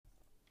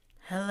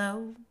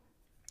Hello,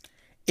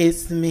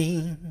 It's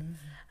me.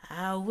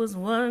 I was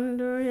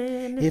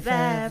wondering If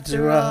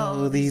after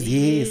all these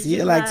years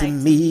you'd like to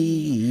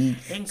meet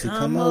and to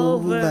come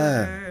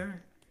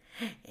over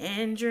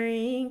and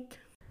drink.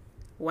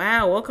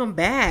 Wow, welcome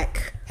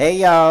back. Hey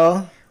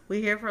y'all.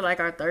 We here for like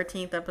our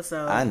 13th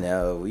episode. I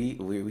know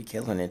we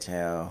killing it,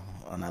 y'all,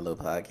 on our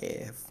little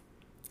podcast.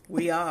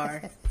 We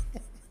are.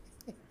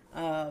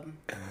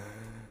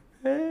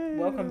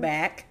 Welcome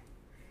back.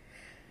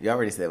 You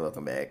already said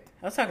welcome back.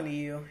 I was talking to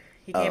you.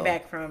 He came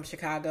back from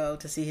Chicago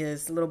to see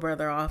his little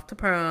brother off to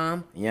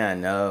prom. Yeah, I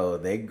know.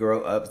 They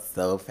grow up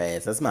so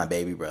fast. That's my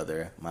baby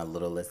brother, my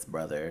littlest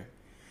brother.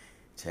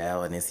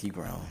 Child, and is he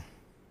grown?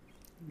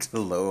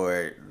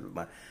 Lord,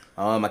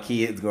 my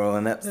kids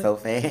growing up so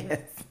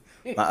fast.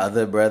 My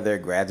other brother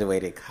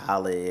graduated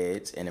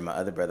college, and then my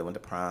other brother went to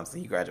prom, so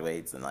he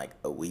graduates in like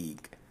a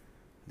week.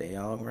 They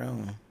all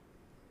grown.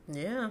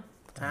 Yeah,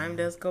 time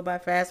does go by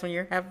fast when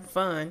you're having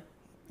fun.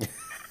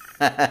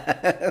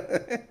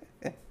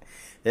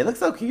 They look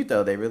so cute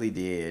though. They really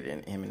did.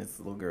 And him and his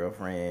little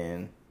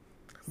girlfriend.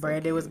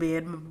 Brandon was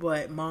being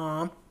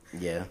mom.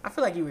 Yeah. I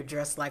feel like you were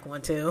dressed like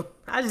one too.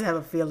 I just have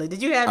a feeling.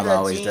 Did you have I'm the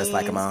always jeans, dressed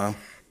like a mom.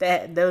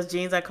 those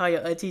jeans I call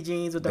your auntie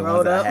jeans with the ones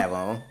rolled that up? I have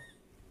on.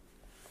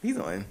 These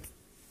on.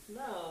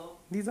 No.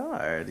 These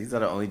are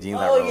the only jeans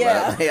I Oh, roll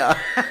yeah. up. They are.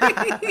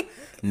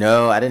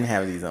 No, I didn't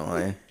have these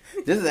on.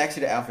 This is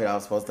actually the outfit I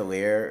was supposed to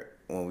wear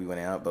when we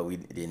went out, but we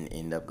didn't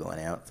end up going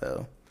out,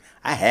 so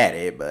I had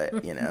it,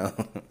 but you know.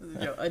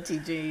 Your auntie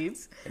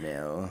jeans. You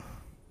know.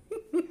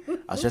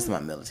 I was just in my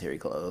military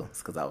clothes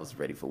because I was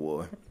ready for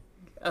war.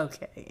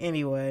 Okay.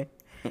 Anyway.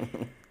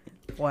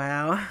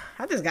 Wow.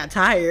 I just got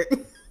tired.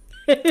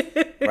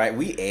 Right,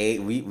 we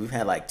ate. We've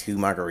had like 2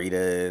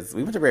 margaritas.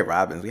 We went to Red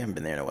Robin's. We haven't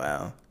been there in a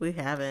while. We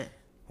haven't.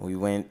 We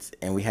went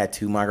and we had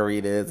 2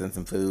 margaritas and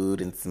some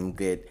food and some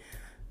good.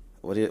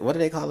 What do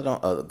they call it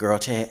on girl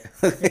chat?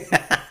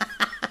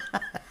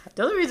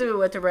 The only reason we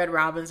went to Red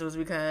Robin's was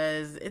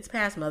because it's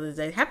past Mother's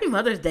Day. Happy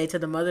Mother's Day to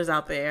the mothers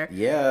out there.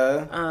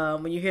 Yeah.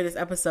 When you hear this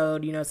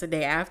episode, it's the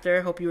day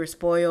after. Hope you were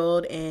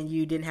spoiled and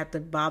you didn't have to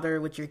bother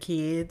with your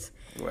kids.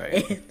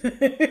 Right.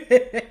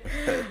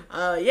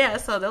 Yeah,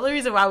 so the only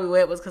reason why we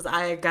went was because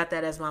I got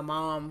that as my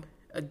mom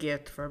a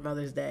gift for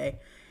Mother's Day.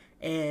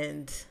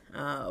 And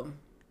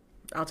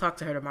I'll talk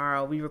to her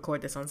tomorrow. We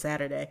record this on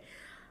Saturday.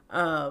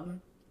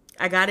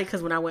 I got it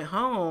because when I went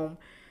home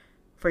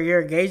for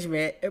your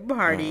engagement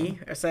party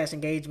or /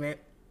 engagement,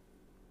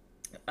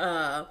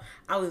 I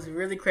was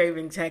really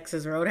craving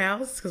Texas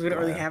Roadhouse because we don't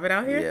really have it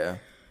out here. Yeah.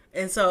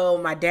 And so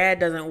my dad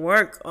doesn't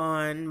work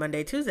on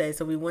Monday, Tuesday,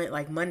 so we went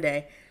like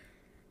Monday.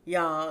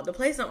 Y'all, the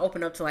place don't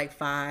open up till like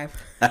 5.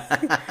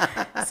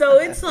 So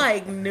it's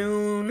like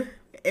noon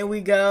and we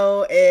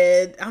go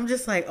and I'm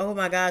just like, oh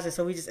my gosh. And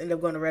so we just end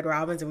up going to Red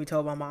Robin's and we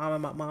told my mom,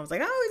 and my mom's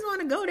like, I always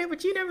want to go there,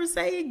 but you never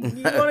say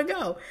you want to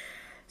go.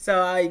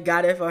 So I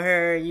got it for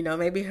her,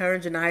 maybe her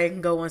and Janiyah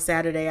can go on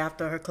Saturday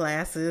after her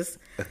classes,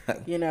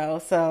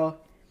 so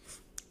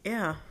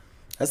yeah.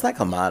 That's like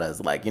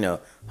Hamada's. Like,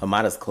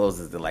 Hamada's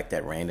closes at like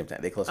that random time.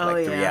 They close for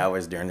like 3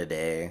 hours during the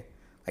day.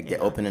 Like they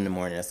open in the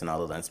morning, that's when all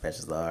the lunch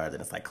specials are. Then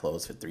it's like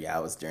closed for 3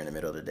 hours during the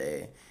middle of the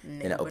day.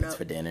 Then it opens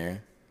for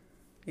dinner.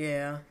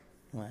 Yeah.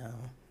 Wow.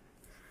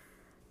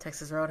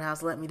 Texas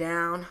Roadhouse let me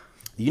down.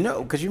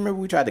 Because you remember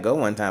we tried to go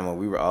one time when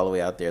we were all the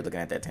way out there looking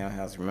at that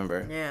townhouse,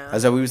 remember? Yeah.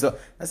 That's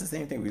the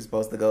same thing. We were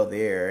supposed to go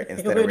there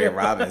instead of Red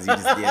Robin's. You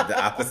just did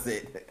the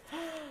opposite.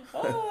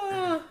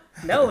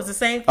 No, it was the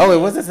same thing. Oh, it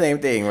was the same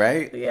thing,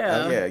 right?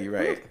 Yeah. Oh, yeah, you're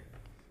right.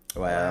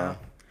 Wow.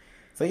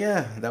 So,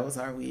 yeah, that was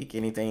our week.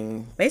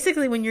 Anything?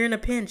 Basically, when you're in a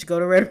pinch, go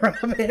to Red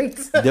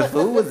Robin's. The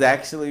food was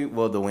actually,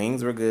 the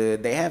wings were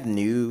good. They have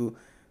new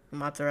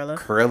mozzarella,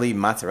 curly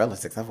mozzarella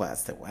sticks. I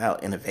said, wow,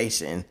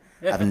 innovation.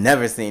 I've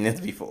never seen this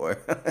before.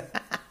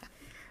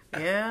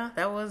 Yeah,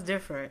 that was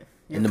different.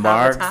 And the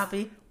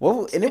margs.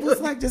 Well, and it was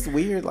like just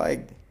weird.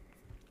 Like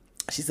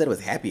she said, it was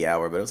happy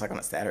hour, but it was like on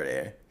a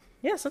Saturday.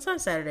 Yeah,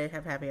 sometimes Saturdays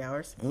have happy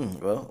hours.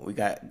 Well, we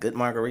got good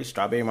margaritas,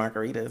 strawberry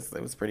margaritas.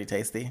 It was pretty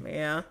tasty.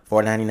 Yeah,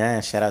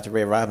 $4.99. Shout out to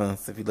Red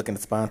Robin's. If you're looking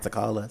to sponsor,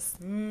 call us.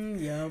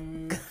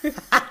 Yum.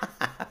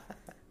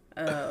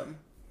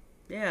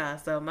 Yeah.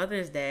 So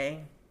Mother's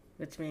Day,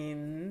 which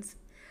means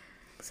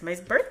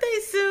somebody's birthday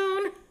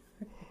soon.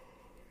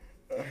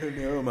 I don't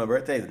know. My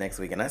birthday's next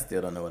week, and I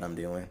still don't know what I'm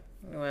doing.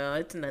 Well,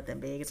 it's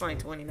nothing big. It's only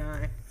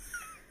 29.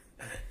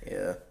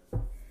 Yeah.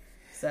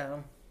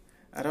 So.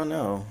 I don't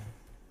know.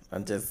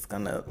 I'm just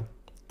gonna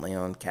lay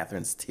on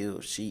Catherine's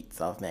teal sheets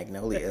off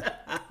Magnolia.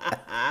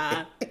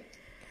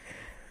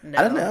 No.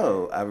 I don't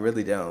know. I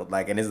really don't.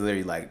 Like, and it's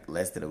literally like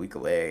less than a week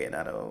away, and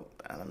I don't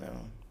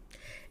know.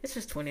 It's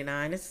just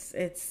 29.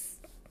 It's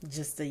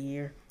just a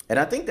year. And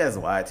I think that's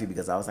why too,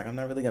 because I was like, I'm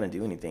not really gonna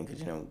do anything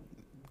because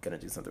gonna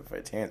do something for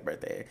Terrence's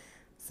birthday.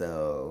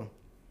 So.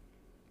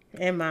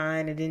 And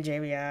mine, and then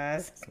Jamie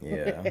Oz.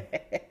 Yeah.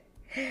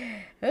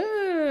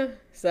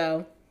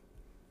 So.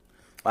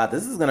 Wow,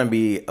 this is gonna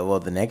be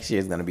the next year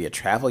is gonna be a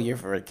travel year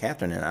for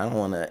Catherine, and I don't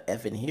want to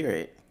effing hear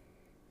it.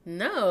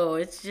 No,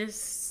 it's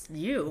just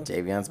you.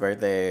 Javion's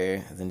birthday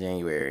is in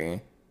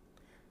January.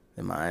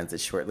 And mine's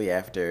is shortly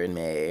after in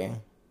May.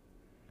 And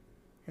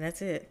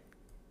that's it.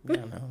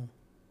 Yeah, I know.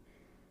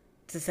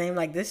 It's the same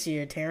like this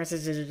year. Terrence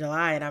is in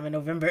July and I'm in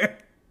November.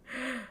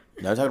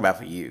 No, I'm talking about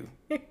for you.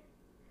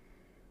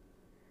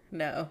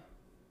 No.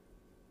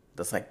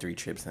 That's like 3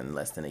 trips in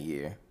less than a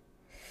year.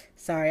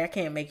 Sorry, I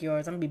can't make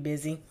yours. I'm going to be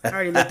busy. I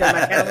already looked at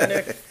my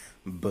calendar.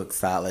 Book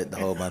solid the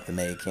whole month of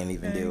May. Can't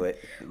even do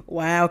it.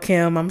 Wow,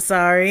 Kim, I'm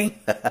sorry.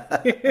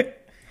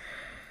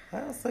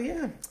 So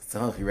yeah.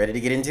 So if you're ready to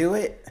get into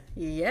it.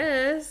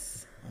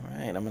 Yes. All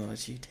right, I'm going to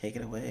let you take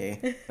it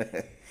away.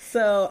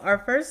 So our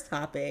first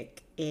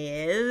topic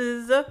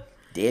is...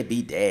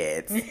 Deadbeat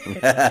dads.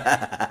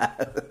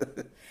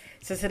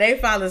 So today,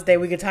 Father's Day,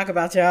 we can talk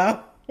about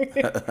y'all.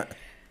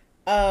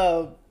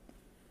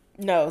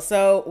 No,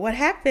 so what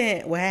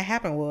happened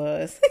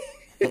was...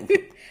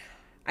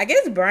 I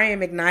guess Brian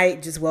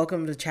McKnight just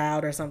welcomed a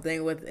child or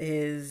something with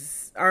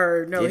his...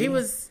 Or no, Did he he?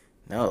 was...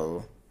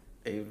 No.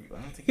 I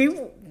don't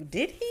think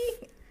Did he?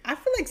 I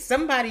feel like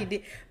somebody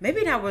did.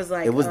 Maybe that was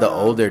like... It was the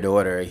older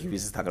daughter. He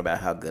was just talking about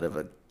how good of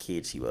a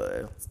kid she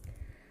was.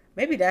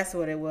 Maybe that's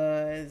what it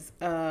was.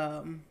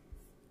 Yeah,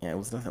 it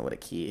was nothing with a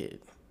kid.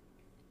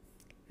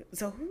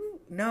 So who?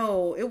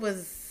 No, it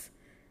was...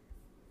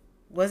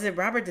 Was it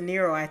Robert De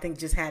Niro? I think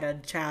just had a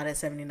child at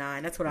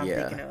 79. That's what I'm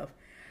thinking of.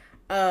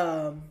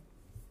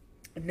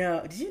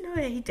 No, did you know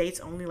that he dates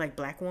only like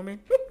black women?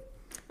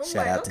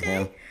 Shout out to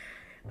him.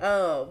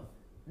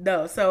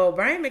 No, so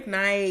Brian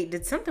McKnight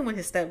did something with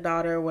his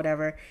stepdaughter or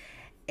whatever,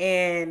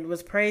 and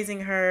was praising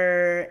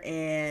her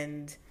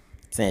and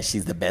saying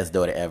she's the best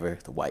daughter ever,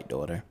 the white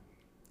daughter.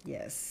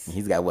 Yes. And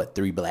he's got what,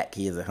 3 black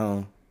kids at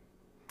home?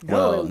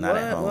 No, not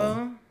at home.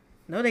 Well,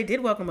 no, they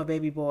did welcome a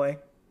baby boy.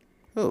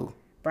 Who?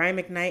 Brian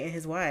McKnight and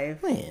his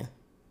wife. When?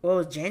 Well,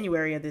 it was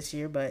January of this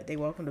year, but they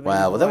welcomed a baby boy.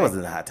 Wow, well, that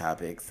wasn't a hot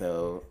topic,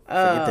 so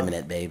forget them and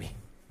that baby.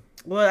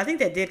 Well, I think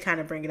that did kind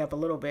of bring it up a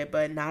little bit,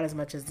 but not as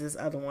much as this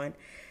other one.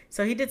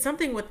 So he did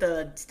something with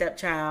the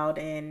stepchild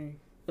and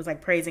was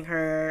like praising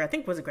her. I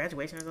think was it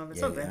graduation or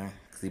something? Yeah,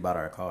 because he bought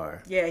her a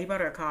car. Yeah, he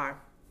bought her a car.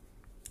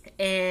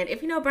 And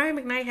if you know, Brian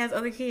McKnight has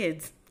other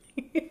kids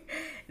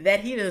that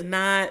he does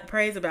not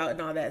praise about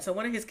and all that. So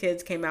one of his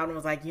kids came out and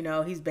was like, you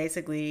know, he's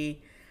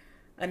basically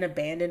an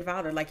abandoned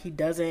father. Like he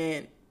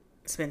doesn't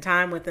spend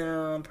time with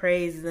them,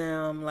 praise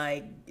them.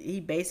 Like he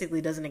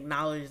basically doesn't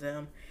acknowledge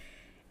them.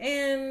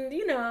 And,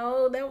 you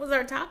know, that was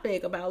our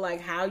topic about,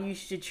 like, how you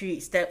should treat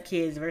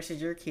stepkids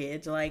versus your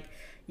kids. Like,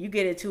 you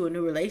get into a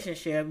new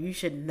relationship, you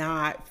should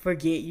not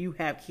forget you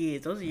have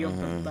kids. Those are your,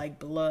 like,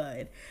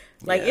 blood.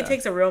 Like, it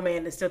takes a real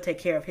man to still take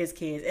care of his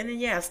kids. And then,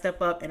 yeah,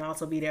 step up and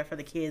also be there for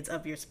the kids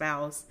of your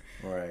spouse.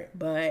 Right.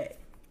 But,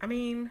 I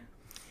mean...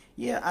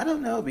 Yeah, I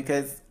don't know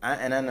because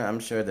I'm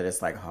sure that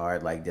it's like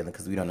hard like dealing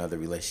because we don't know the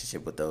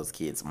relationship with those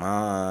kids'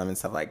 mom and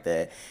stuff like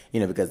that.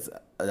 You know, because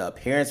a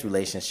parent's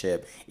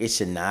relationship, it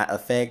should not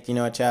affect, you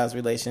know, a child's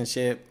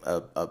relationship,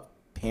 a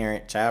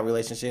parent-child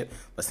relationship.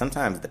 But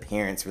sometimes the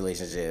parent's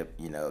relationship,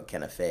 you know,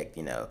 can affect,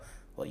 you know,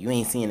 well, you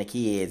ain't seeing the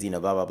kids, you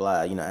know, blah, blah,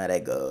 blah. You know how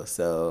that goes.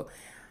 So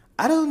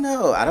I don't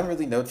know. I don't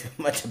really know too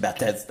much about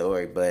that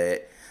story,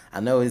 but... I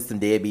know there's some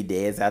deadbeat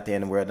dads out there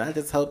in the world. And I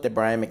just hope that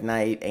Brian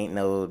McKnight ain't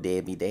no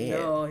deadbeat dad.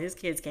 No, his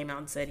kids came out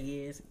and said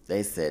he is.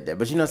 They said that.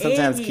 But, you know,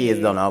 sometimes kids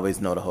don't always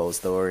know the whole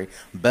story.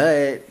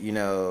 But, you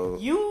know...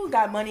 You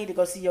got money to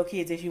go see your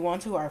kids if you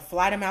want to or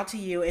fly them out to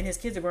you. And his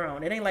kids are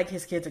grown. It ain't like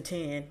his kids are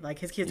 10. Like,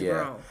 his kids are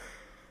grown.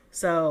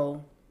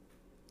 So,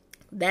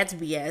 that's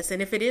BS.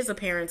 And if it is a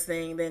parent's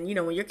thing, then, you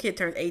know, when your kid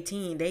turns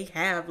 18, they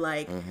have,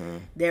 like,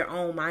 their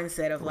own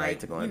mindset of, like,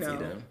 to go and see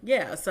them.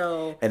 Yeah,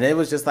 so... And it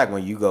was just like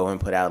when you go and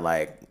put out,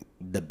 like,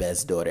 the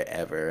best daughter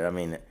ever. I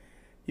mean,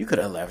 you could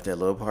have left that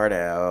little part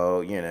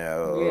out, you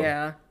know.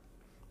 Yeah.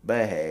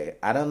 But, hey,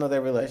 I don't know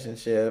their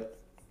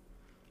relationship.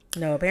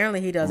 No,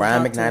 apparently he doesn't.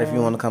 Brian McKnight, if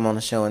you want to come on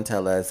the show and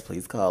tell us,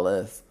 please call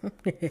us.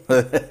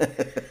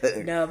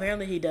 No,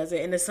 apparently he doesn't.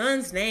 And the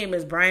son's name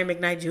is Brian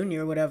McKnight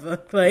Jr. or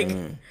whatever. Like...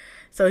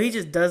 So he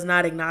just does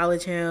not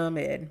acknowledge him.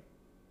 And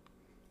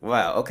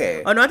wow,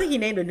 okay. Oh, no, I think he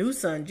named a new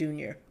son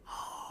Junior.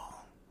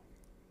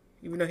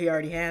 Even though he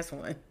already has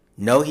one.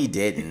 No, he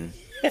didn't.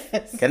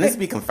 Yes. Can this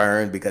be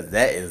confirmed? Because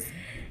that is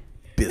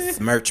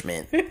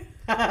besmirchment.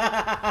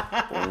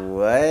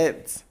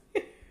 What?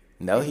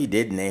 No, he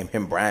did name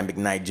him Brian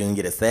McKnight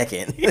Jr. the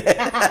second.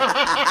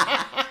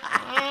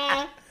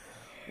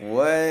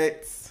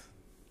 What?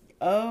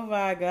 Oh,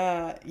 my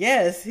God.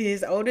 Yes,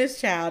 his oldest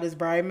child is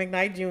Brian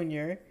McKnight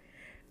Jr.,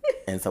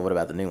 and so what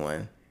about the new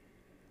one?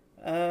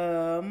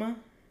 Brian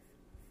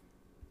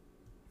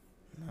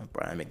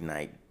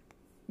McKnight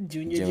Jr.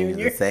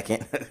 the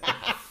second.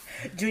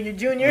 Junior.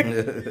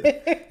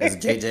 That's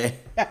JJ.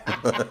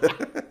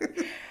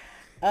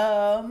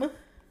 I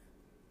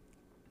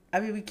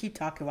mean, we keep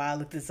talking while I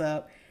look this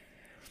up.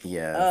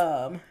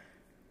 Yeah.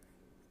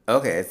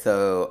 Okay,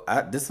 so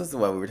this was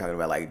what we were talking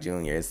about, like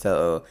Junior.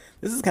 So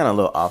this is kind of a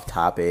little off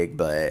topic,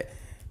 but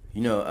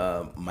you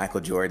know, Michael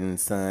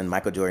Jordan's son,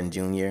 Michael Jordan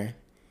Jr.,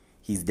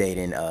 he's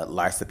dating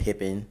Larsa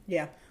Pippen.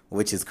 Yeah.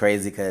 which is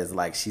crazy because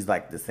like she's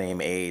like the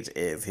same age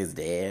as his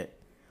dad.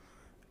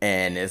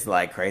 And it's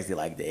like crazy,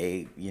 like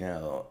they,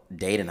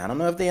 dating. I don't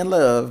know if they in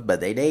love, but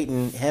they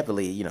dating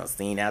heavily,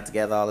 seen out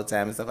together all the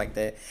time and stuff like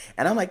that.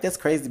 And I'm like, that's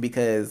crazy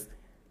because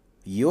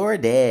your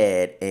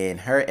dad and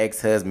her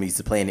ex-husband used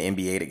to play in the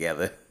NBA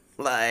together.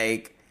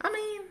 Like, I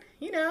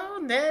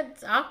mean,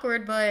 that's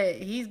awkward, but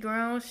he's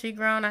grown, she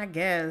grown, I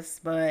guess.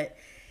 But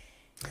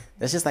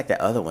that's just like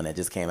that other one that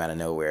just came out of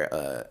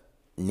nowhere.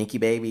 Nikki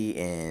Baby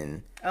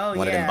and one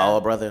of yeah. them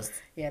Ball brothers.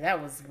 Yeah,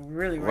 that was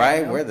really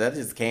right. Where that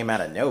just came out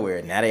of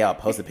nowhere. Now they all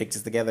posted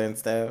pictures together and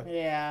stuff.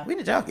 Yeah. When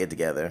did y'all get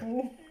together?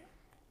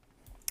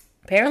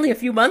 Apparently a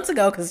few months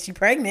ago because she's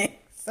pregnant.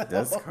 So.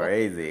 That's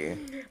crazy.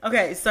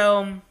 Okay,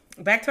 so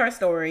back to our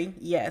story.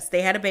 Yes,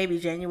 they had a baby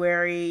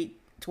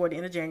toward the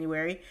end of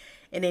January,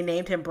 and they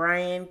named him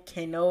Brian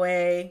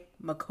Kanoe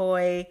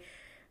McCoy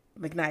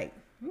McKnight.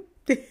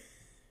 Wow.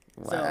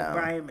 So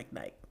Brian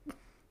McKnight.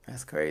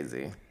 That's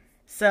crazy.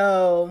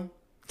 So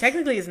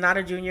technically it's not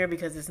a junior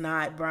because it's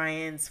not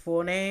Brian's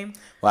full name.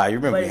 Wow, you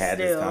remember we had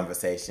this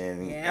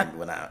conversation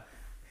when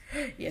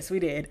Yes, we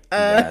did. You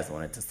guys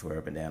wanted to swear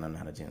up and down I'm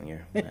not a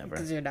junior. Whatever.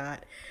 Because you're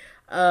not.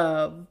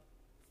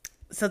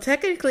 So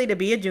technically to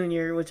be a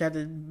junior, which I have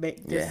to make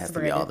it has to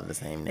be all of the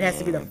same names. It has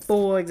to be the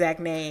full exact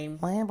name.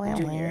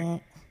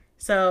 Junior.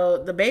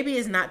 So the baby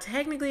is not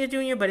technically a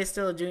junior, but it's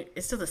still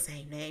it's still the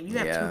same name. You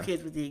have two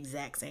kids with the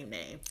exact same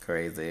name.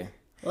 Crazy.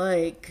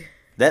 Like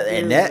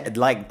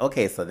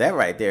okay, so that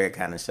right there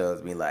kind of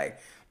shows me like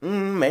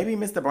maybe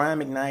Mr. Brian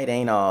McKnight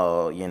ain't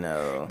all,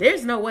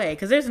 There's no way,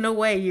 because there's no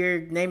way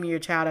you're naming your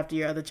child after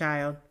your other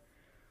child.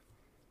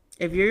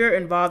 If you're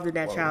involved in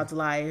that child's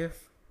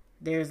life,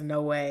 there's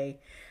no way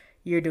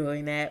you're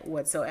doing that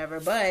whatsoever.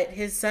 But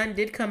his son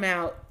did come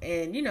out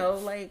and,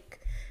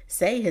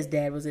 say his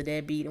dad was a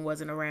deadbeat and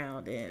wasn't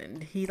around.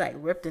 And he,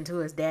 ripped into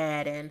his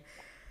dad. And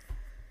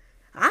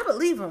I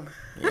believe him.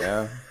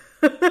 Yeah.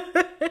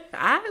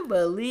 I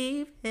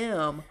believe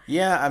him.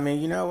 Yeah, I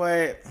mean, you know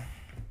what?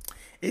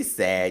 It's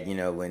sad,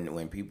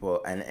 when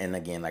people, and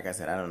again, like I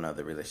said, I don't know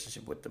the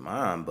relationship with the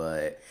mom,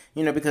 but,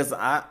 because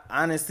I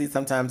honestly,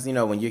 sometimes,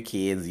 when you're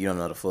kids, you don't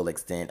know the full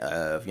extent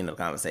of, the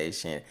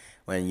conversation.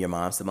 When your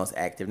mom's the most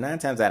active, 9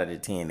 times out of the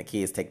 10, the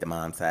kids take the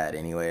mom's side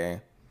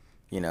anyway.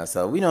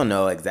 So we don't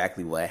know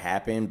exactly what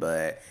happened,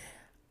 but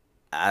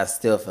I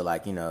still feel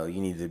like, you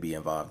need to be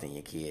involved in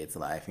your kids'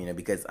 life,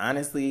 because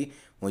honestly,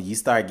 when you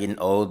start getting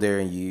older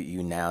and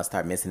you now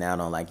start missing out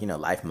on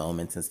life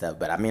moments and stuff.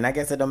 But I mean, I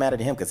guess it don't matter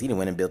to him because he done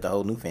went and built a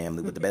whole new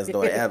family with the best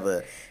daughter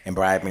ever and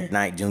Brian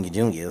McKnight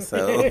Jr.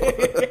 So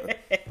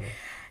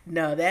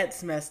no,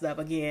 that's messed up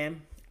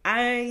again.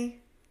 I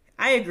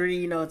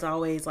agree. It's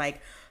always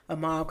like a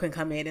mom can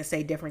come in and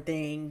say different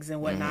things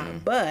and whatnot.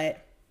 Mm-hmm.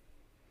 But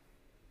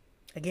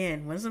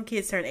again, when some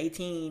kids turn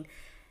 18,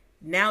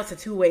 now it's a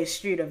two-way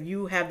street of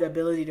you have the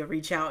ability to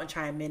reach out and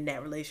try and mend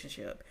that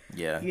relationship.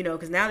 Yeah.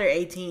 Because now they're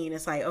 18.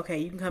 It's like, okay,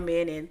 you can come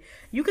in and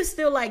you can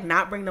still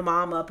not bring the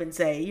mom up and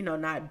say,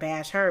 not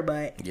bash her,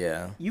 but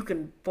you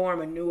can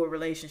form a newer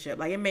relationship.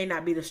 It may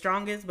not be the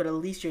strongest, but at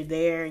least you're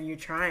there and you're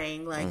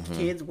trying.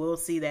 Kids will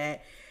see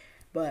that.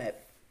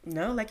 But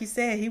no, like you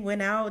said, he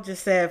went out,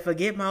 just said,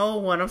 forget my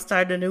old one. I'm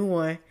starting a new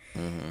one.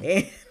 Mm-hmm.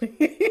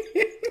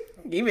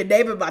 And even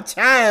naming my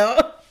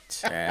child.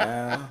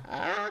 Child.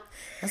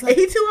 Hey,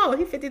 he too old.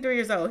 He 53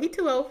 years old. He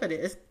too old for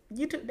this.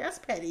 That's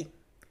petty.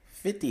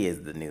 50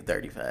 is the new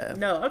 35.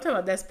 No, I'm talking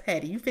about that's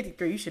petty. You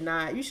 53. You should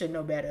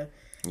know better.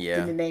 Yeah.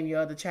 Than to name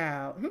your other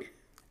child.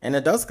 And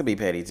adults could be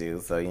petty too,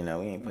 so we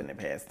ain't putting it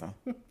past them.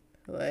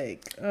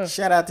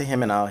 Shout out to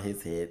him and all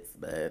his hits,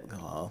 but go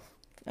off.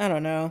 I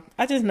don't know.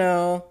 I just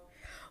know.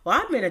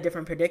 Well, I'm in a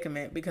different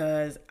predicament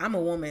because I'm a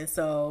woman,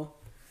 so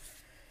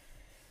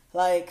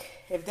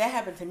if that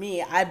happened to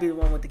me, I'd be the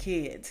one with the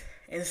kids.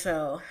 And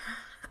so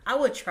I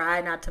would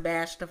try not to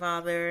bash the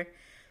father.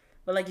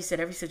 But like you said,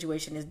 every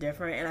situation is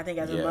different. And I think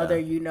as a mother,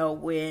 you know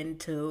when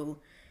to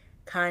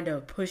kind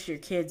of push your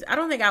kids. I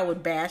don't think I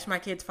would bash my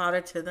kid's father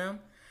to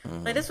them.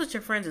 Mm-hmm. That's what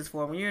your friends is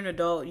for. When you're an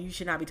adult, you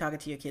should not be talking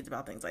to your kids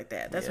about things like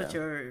that. That's what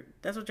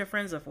your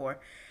friends are for.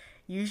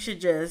 You should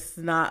just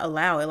not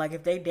allow it.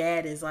 If their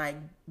dad is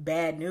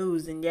bad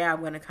news, then I'm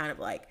going to kind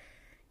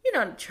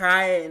of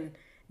try and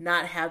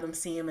not have them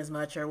see him as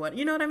much or what,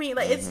 you know what I mean?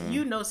 It's,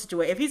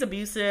 situation. If he's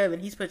abusive and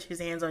he's put his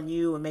hands on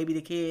you and maybe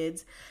the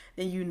kids,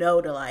 then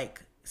to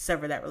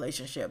sever that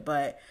relationship.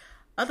 But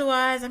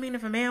otherwise, I mean,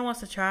 if a man wants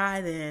to try,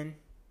 then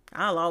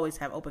I'll always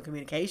have open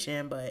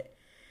communication. But,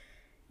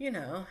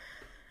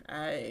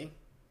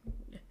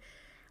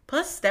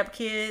 plus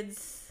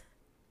stepkids,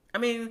 I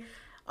mean,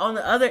 on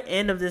the other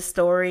end of this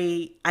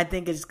story, I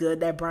think it's good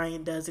that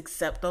Brian does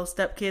accept those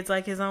stepkids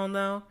like his own,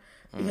 though.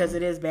 Because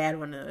it is bad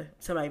when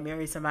somebody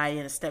marries somebody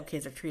and the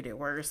stepkids are treated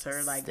worse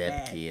or bad.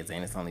 Stepkids,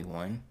 and it's only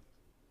one?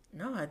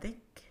 No, I think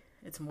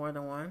it's more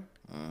than one.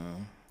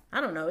 I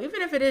don't know.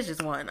 Even if it is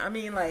just one. I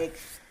mean,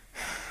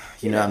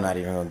 You know, I'm not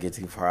even going to get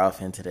too far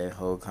off into that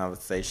whole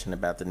conversation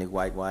about the new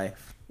white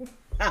wife.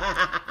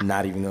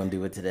 Not even going to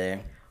do it today.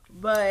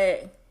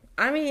 But,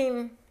 I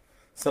mean...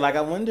 So,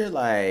 I wonder,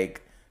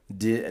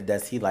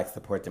 Does he like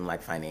support them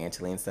like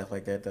financially and stuff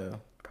like that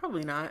though?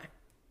 Probably not.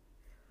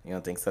 You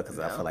don't think so? Because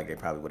I No. feel like they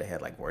probably would have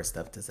had like worse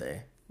stuff to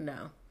say.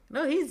 No.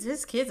 No,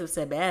 his kids have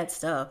said bad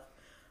stuff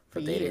for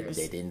But they years.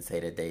 didn't say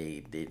that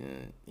they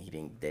didn't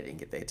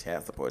get their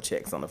child support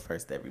checks on the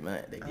first every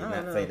month. They did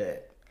not know. say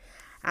that.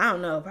 I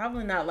don't know.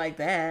 Probably not like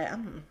that.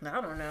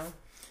 I don't know.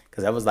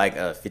 Because that was like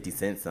 50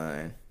 Cent's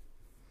son.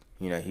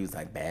 You know, he was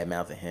like bad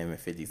mouthing him, and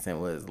 50 Cent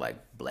was like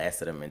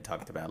blasted him and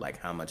talked about like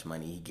how much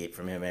money he get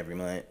from him every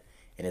month,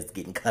 and it's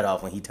getting cut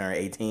off when he turned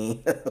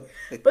 18.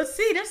 But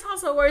see, that's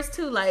also worse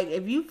too. Like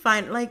if you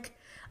find like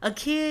a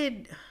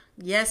kid,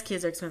 yes,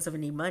 kids are expensive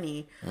and need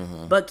money,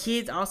 but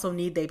kids also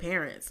need their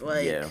parents.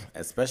 Like Yeah,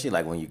 especially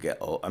like when you get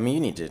old. I mean, you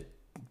need your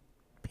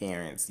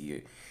parents.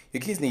 Your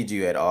kids need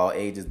you at all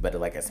ages, but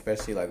like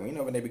especially like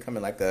when they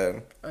becoming like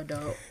a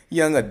adult.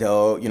 young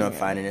adult,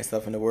 finding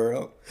themselves in the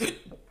world.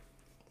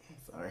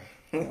 Sorry.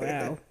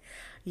 Wow.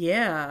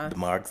 Yeah. The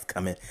mark's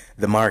coming.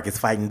 The mark is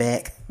fighting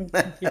back.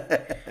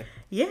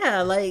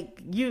 Yeah,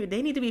 like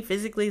they need to be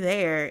physically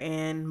there,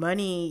 and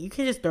money, you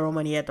can't just throw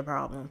money at the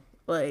problem.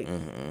 Like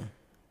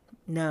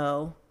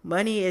no,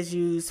 money is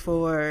used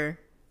for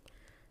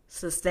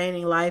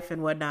sustaining life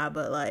and whatnot,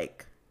 but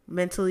like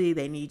mentally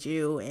they need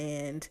you.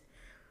 And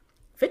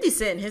 50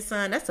 Cent and his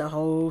son, that's a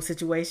whole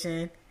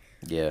situation.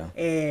 Yeah.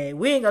 And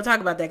we ain't gonna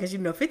talk about that because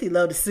 50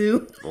 love to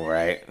sue.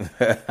 Right.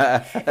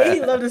 And he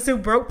love to sue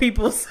broke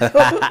people. So.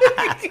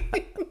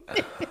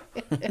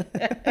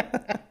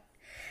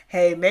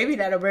 Hey, maybe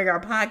that'll bring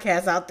our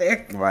podcast out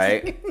there.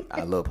 Right.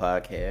 Our little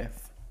podcast.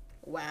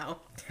 Wow.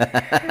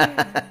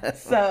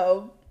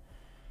 So,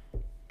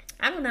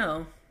 I don't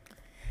know.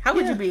 How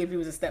would you be if you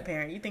was a step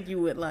parent? You think you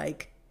would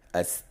like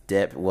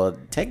Well,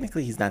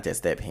 technically he's not that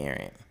step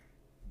parent.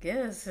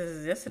 Yes,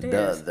 yes it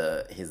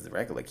is. His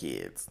regular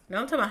kids. No,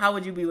 I'm talking about how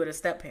would you be with a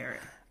step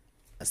parent?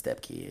 A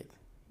step kid.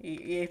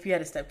 If you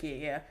had a step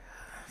kid, yeah.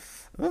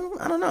 Well,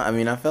 I don't know. I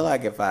mean, I feel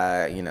like if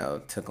I,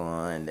 took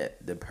on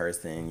the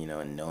person,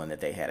 and knowing that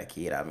they had a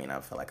kid, I mean,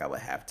 I feel like I would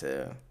have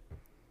to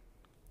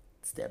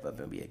step up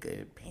and be a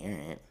good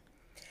parent.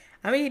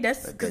 I mean,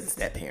 that's a good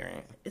step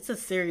parent. It's a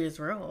serious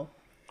role.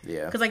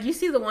 Yeah. Because, like, you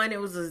see the one that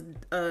was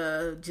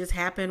just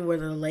happened where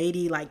the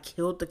lady, like,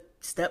 killed the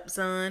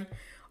stepson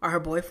or her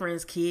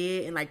boyfriend's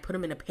kid and, like, put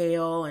him in a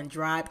pail and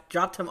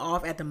dropped him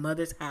off at the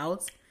mother's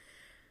house.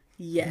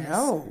 Yes.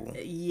 No.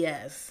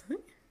 Yes.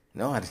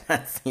 No, I did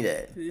not see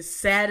that. The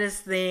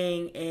saddest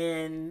thing,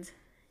 and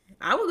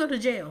I would go to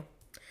jail.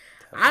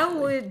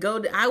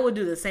 Definitely. I would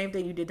do the same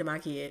thing you did to my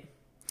kid.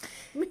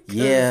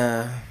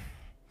 Yeah.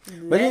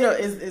 But,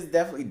 it's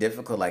definitely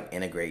difficult, like,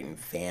 integrating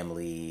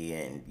family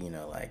and,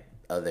 like,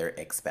 other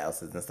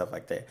ex-spouses and stuff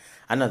like that.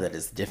 I know that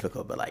it's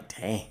difficult, but, like,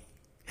 dang,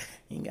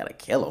 you ain't gotta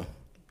kill them.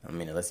 I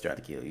mean, unless they try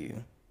to kill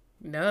you.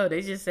 No,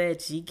 they just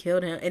said she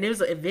killed him. And it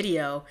was a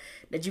video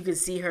that you could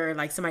see her,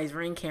 like somebody's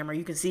Ring camera,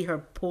 you could see her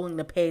pulling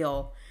the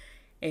pail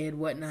and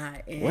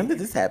whatnot. And when did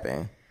this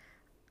happen?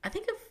 I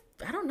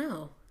don't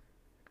know.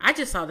 I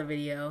just saw the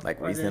video.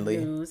 Like recently?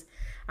 The news.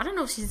 I don't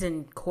know if she's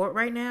in court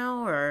right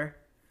now or...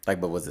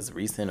 Like, but was this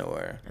recent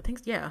or... I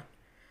think, yeah.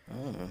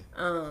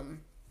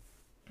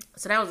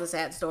 So that was a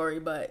sad story,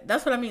 but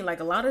that's what I mean. Like,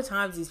 a lot of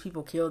times these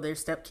people kill their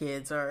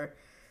stepkids or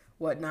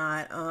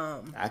whatnot.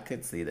 I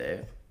could see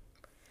that.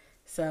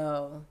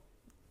 So,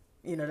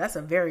 that's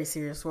a very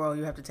serious role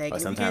you have to take. Or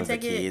sometimes the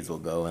kids will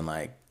go and,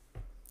 like,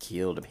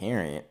 kill the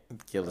parent,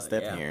 kill the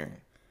step-parent.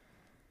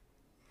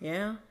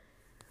 Yeah.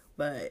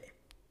 But,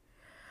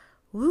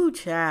 woo,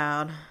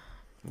 child.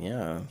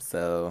 Yeah,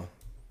 so...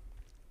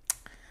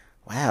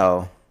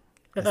 Wow.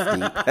 That's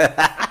deep.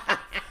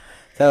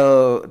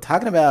 So,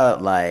 talking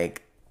about,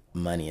 like,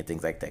 money and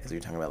things like that, because we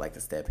were talking about, like,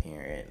 the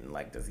step-parent and,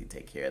 like, does he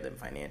take care of them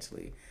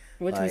financially?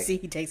 Which we see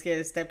he takes care of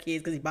his stepkids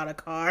because he bought a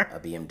car. A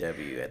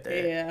BMW at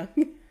that.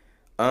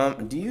 Yeah.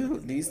 Do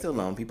you still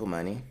loan people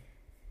money?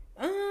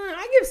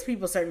 I give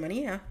people certain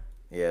money, yeah.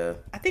 Yeah.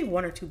 I think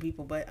one or two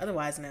people, but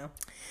otherwise, no.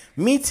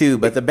 Me too,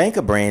 but the Bank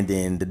of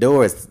Brandon, the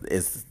door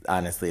is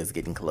honestly is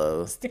getting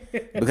closed.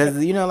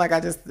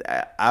 Because,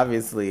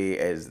 obviously,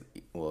 as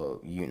well,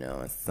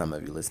 and some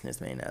of your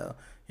listeners may know,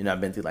 I've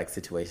been through, like,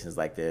 situations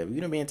like that,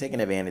 being taken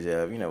advantage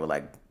of,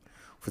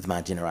 with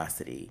my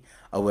generosity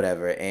or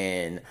whatever.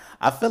 And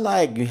I feel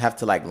like you have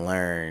to, like,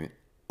 learn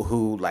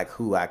who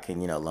I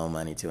can, loan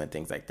money to and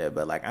things like that.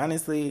 But, like,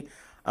 honestly,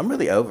 I'm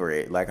really over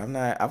it. Like,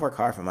 I work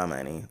hard for my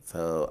money,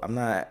 so I'm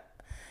not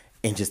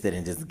interested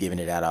in just giving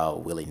it out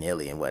all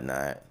willy-nilly and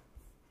whatnot.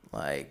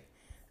 Like,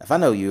 if I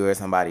know you or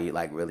somebody,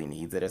 like, really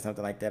needs it or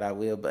something like that, I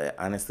will. But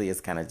honestly, it's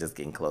kind of just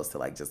getting close to,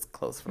 like, just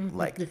close friends.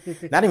 Like,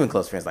 not even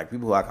close friends, like,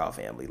 people who I call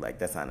family. Like,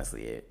 that's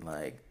honestly it.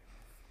 Like,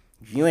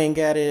 if you ain't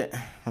got it,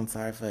 I'm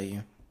sorry for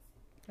you.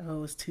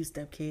 Oh, it's two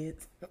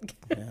stepkids.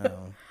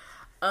 No.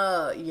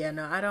 Yeah,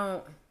 no, I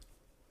don't.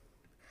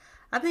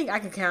 I think I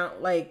can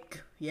count,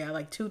 like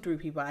 2-3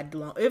 people I'd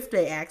loan, if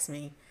they ask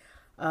me.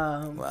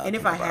 Well, and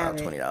if I have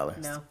it,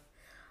 $20. no.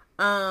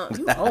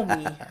 You owe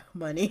me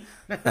money.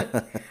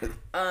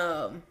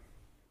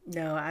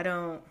 No, I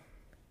don't.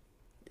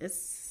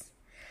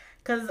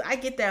 Because I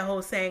get that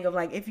whole saying of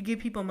like, if you give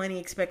people money,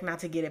 expect not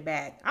to get it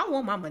back. I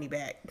want my money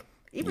back.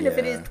 Even if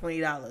it is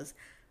 $20.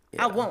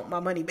 I want my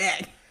money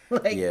back.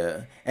 Like,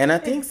 yeah. And I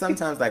think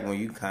sometimes like when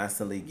you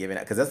constantly giving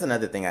it, because that's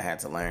another thing I had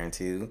to learn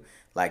too.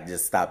 Like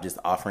just stop just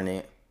offering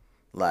it.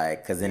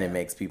 Like, because then it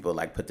makes people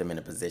like put them in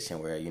a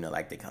position where, you know,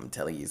 like they come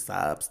telling you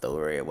sob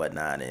story or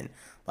whatnot and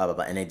blah, blah,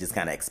 blah. And they just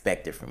kind of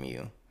expect it from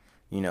you.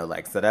 You know,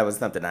 like, so that was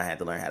something I had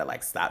to learn how to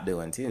like stop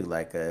doing too.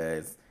 Like,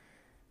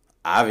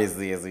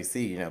 obviously, as we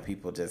see, you know,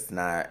 people just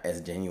not as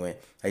genuine.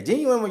 Like,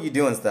 genuine when you're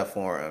doing stuff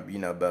for them, you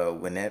know,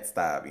 but when that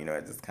stop, you know,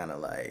 it just kind of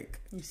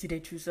like... You see their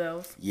true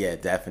selves? Yeah,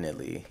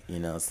 definitely. You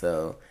know,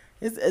 so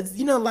it's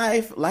you know,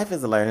 life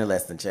is a learning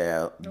lesson,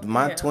 child. Oh,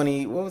 My yeah.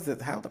 20, what was it?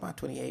 How old am I?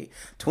 28?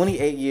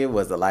 28 year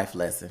was a life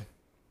lesson.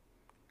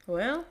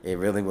 Well... It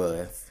really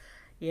was.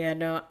 Yeah,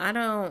 no, I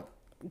don't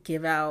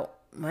give out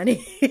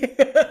money.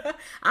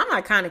 I'm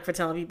iconic for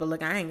telling people,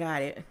 look, I ain't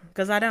got it.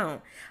 Because I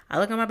don't. I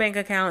look at my bank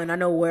account and I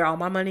know where all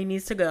my money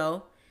needs to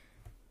go.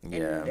 And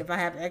Yeah. if I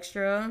have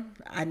extra,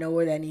 I know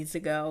where that needs to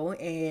go.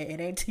 And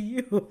it ain't to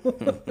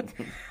you.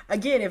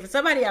 Again, if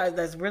somebody else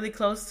that's really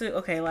close to,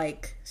 okay,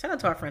 like, shout out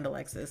to our friend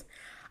Alexis.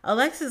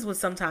 Alexis would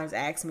sometimes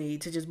ask me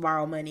to just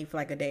borrow money for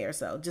like a day or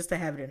so, just to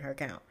have it in her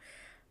account.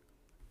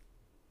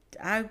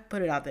 I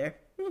put it out there.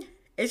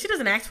 And she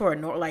doesn't ask for it,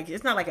 nor like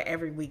it's not like an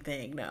every week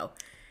thing. No,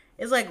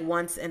 it's like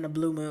once in the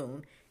blue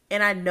moon,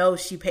 and I know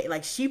she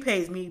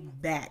pays me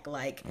back.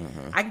 Like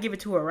I can give it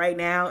to her right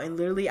now, and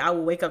literally I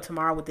will wake up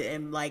tomorrow with it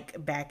in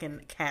like back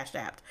in Cash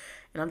App,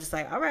 and I'm just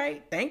like, all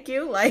right, thank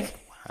you. Like,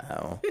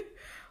 Wow.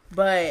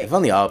 but If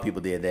only all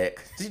people did that.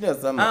 'Cause, you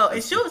know,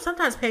 and she'll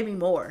sometimes pay me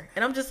more,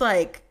 and I'm just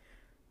like,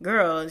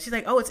 girl. And she's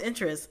like, oh, it's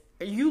interest.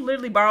 You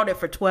literally borrowed it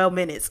for 12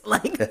 minutes.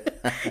 Like,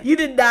 you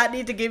did not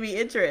need to give me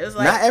interest.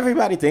 Like, not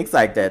everybody thinks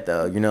like that,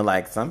 though. You know,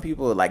 like, some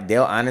people, like,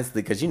 they'll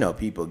honestly, because, you know,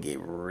 people get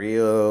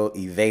real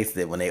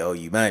evasive when they owe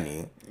you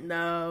money.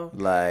 no.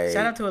 Like,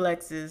 Shout out to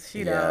Alexis.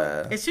 She know.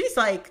 Yeah. And she's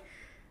like,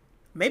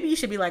 maybe you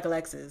should be like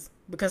Alexis.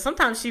 Because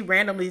sometimes she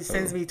randomly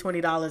sends me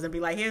 $20 and be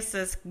like, here,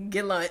 sis,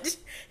 get lunch.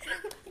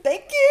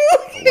 Thank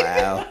you.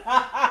 wow.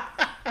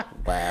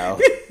 Wow.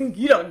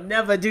 You don't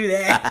never do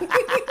that.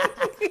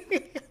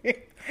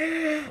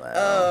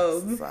 Wow.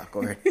 This is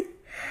awkward.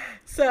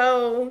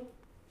 So,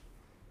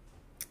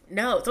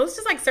 no. So it's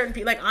just like certain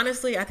people. Like,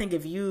 honestly, I think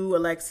if you,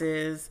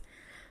 Alexis,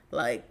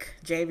 like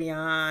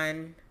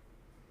Javion,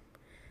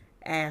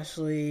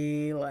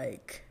 Ashley,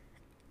 like,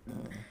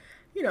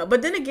 you know,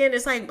 but then again,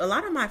 it's like a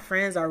lot of my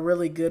friends are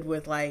really good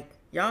with like,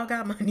 y'all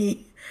got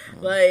money.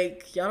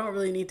 Like, y'all don't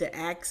really need to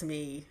ask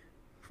me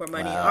for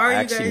money. Wow, Are I you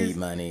actually guys? need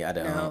money. I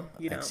don't. No,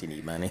 you I actually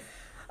need money.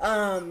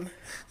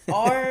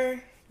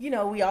 Or, you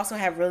know, we also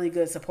have really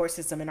good support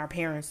system in our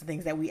parents and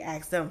things that we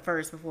ask them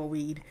first before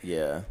we'd,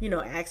 Yeah. you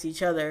know, ask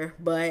each other.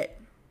 But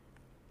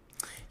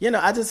You know,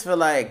 I just feel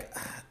like,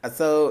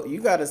 so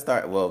you got to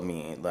start, well,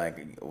 me,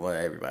 like, well,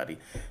 everybody,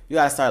 you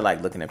got to start,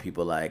 like, looking at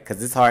people, like,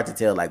 because it's hard to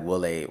tell, like, will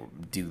they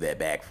do that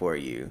back for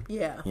you?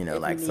 yeah, You know,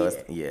 if like, you so need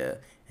it's, it. yeah.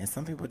 And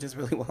some people just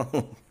really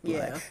won't.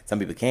 Yeah. Like, some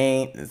people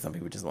can't, and some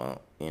people just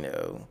won't, you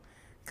know,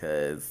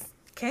 because.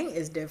 Can't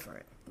is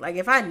different. Like,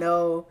 if I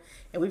know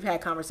and we've had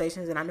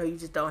conversations and I know you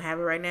just don't have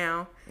it right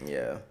now,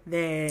 Yeah.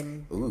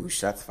 then Ooh,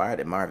 shots fired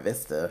at Mar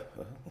Vista.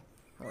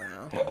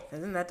 wow,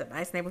 isn't that the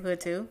nice neighborhood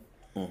too?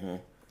 Mm-hmm.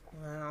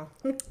 Wow.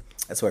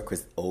 That's where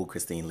old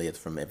Christine lives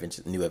from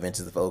New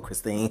Adventures of Old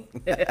Christine.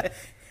 It's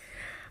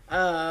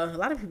A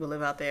lot of people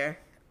live out there.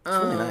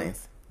 really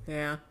nice.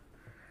 Yeah.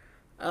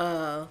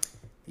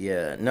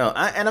 Yeah, no,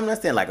 and I'm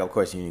not saying, like, of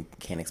course you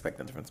can't expect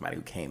that from somebody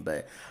who can't,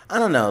 but I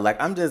don't know,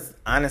 like, I'm just,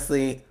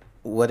 honestly,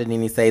 what did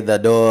Nene say? The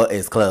door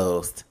is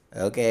closed.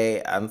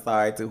 Okay, I'm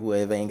sorry to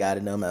whoever ain't got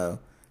it no more,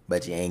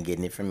 but you ain't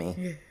getting it from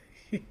me.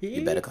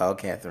 You better call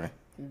Catherine.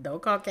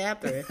 Don't call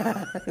Catherine.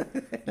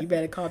 You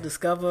better call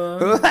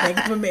Discover, Bank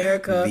of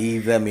America.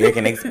 Visa,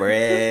 American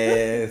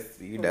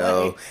Express, you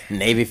know,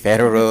 Navy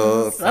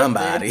Federal,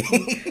 somebody.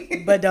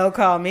 But don't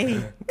call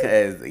me.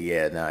 Because,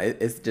 yeah, no,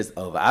 it's just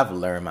over. I've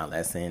learned my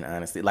lesson,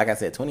 honestly. Like I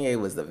said, 28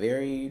 was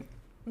it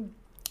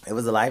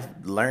was a life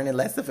learning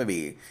lesson for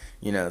me,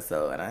 you know,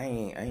 so, and I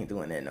ain't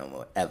doing that no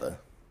more, ever.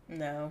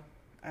 No,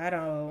 I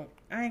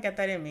ain't got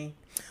that in me.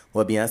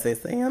 What Beyonce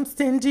say, I'm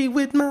stingy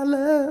with my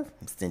love.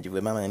 I'm stingy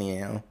with my money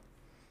now.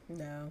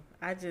 No,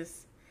 I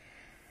just,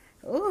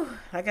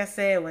 like I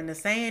said, when the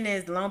saying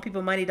is loan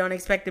people money, don't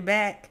expect it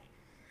back,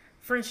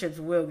 friendships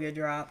will get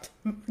dropped.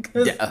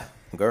 Because Yeah,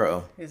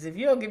 girl. if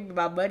you don't give me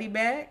my money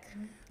back,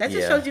 that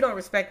just Yeah. shows you don't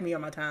respect me or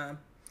my time.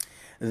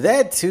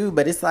 That too,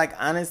 but it's like,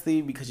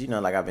 honestly, because, you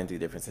know, like, I've been through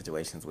different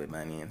situations with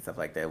money and stuff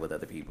like that with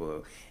other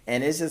people.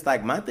 And it's just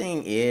like, my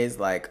thing is,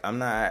 like, I'm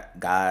not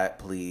God,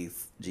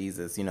 please,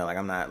 Jesus, you know, like,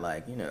 I'm not,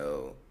 like, you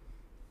know,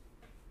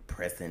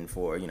 pressing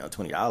for, you know,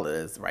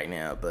 $20 right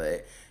now,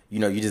 but, you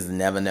know, you just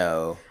never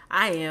know.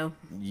 I am.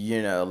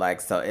 You know,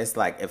 like, so it's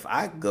like, if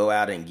I go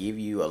out and give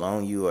you, or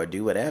loan you, or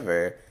do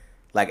whatever,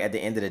 like, at the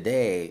end of the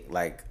day,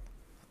 like,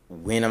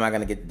 when am I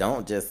going to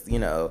don't just, you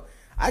know,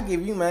 I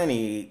give you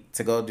money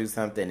to go do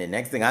something, and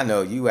next thing I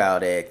know, you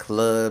out at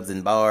clubs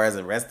and bars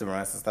and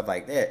restaurants and stuff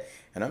like that,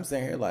 and I'm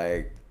sitting here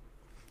like,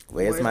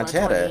 where's my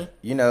cheddar? 20?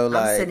 You know,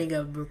 like I'm sending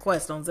a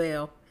request on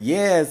Zelle.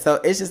 yeah. So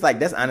it's just like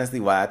that's honestly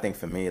why I think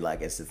for me,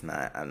 like it's just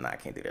not. I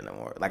can't do that no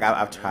more. Like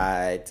I've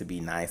tried to be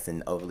nice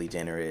and overly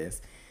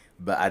generous,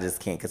 but I just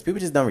can't because people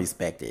just don't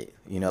respect it.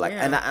 You know, like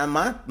and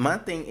my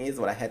thing is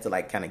what I had to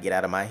like kind of get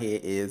out of my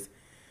head is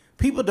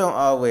people don't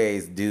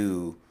always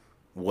do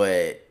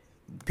what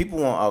people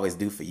won't always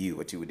do for you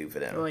what you would do for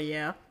them. Oh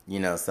yeah. You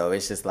know, so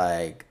it's just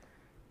like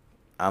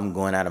I'm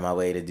going out of my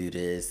way to do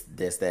this,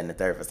 that, and the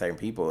third for certain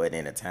people, and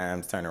then at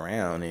times turn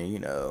around and, you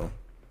know,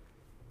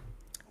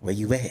 where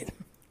you at?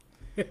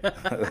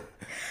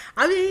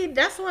 I mean,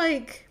 that's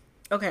like,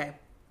 okay.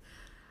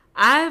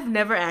 I've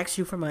never asked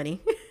you for money.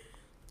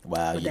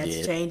 Wow, but you that's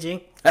did.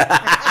 changing.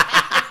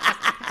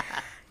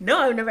 No,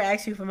 I've never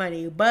asked you for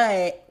money.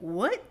 But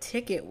what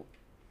ticket?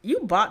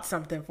 You bought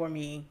something for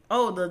me.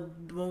 Oh,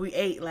 when we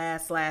ate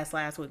last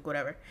week,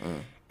 whatever.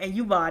 And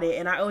you bought it,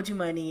 and I owed you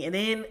money. And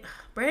then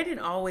Brandon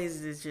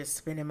always is just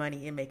spending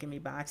money and making me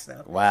buy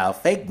stuff. Wow,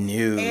 fake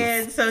news.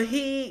 And so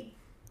he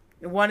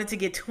wanted to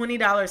get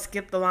 $20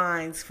 skip the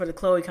lines for the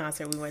Chloe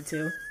concert we went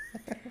to.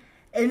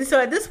 And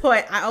so at this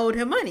point, I owed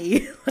him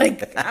money.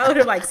 Like, I owed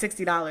him like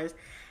 $60.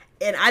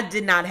 And I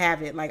did not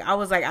have it. Like, I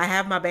was like, I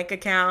have my bank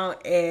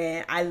account,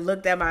 and I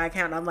looked at my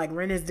account, and I'm like,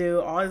 rent is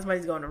due. All this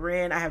money's going to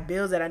rent. I have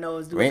bills that I know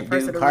is due. Rent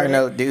due, car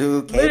note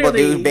due, cable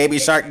due, baby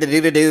shark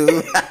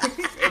do.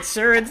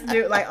 Insurance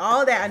due. Like,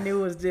 all that I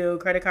knew was due.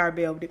 Credit card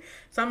bill due.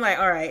 So I'm like,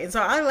 all right. And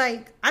so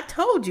I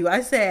told you.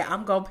 I said,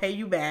 I'm going to pay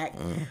you back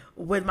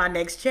with my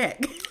next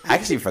check. I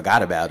actually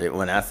forgot about it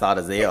when I saw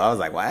the Zelle. I was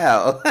like,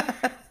 wow.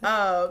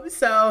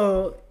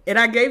 And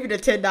I gave you the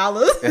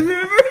 $10.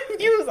 Remember?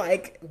 You was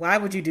like, why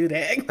would you do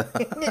that?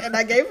 And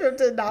I gave him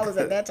 $10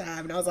 at that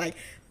time. And I was like,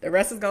 the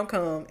rest is going to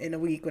come in a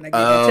week when I get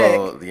the check.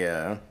 Oh,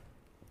 yeah.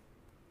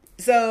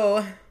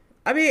 So,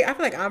 I mean, I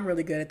feel like I'm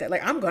really good at that.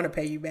 Like, I'm going to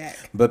pay you back.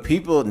 But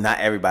people, not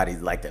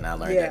everybody's like that. And I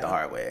learned that the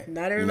hard way.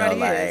 Not everybody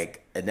is.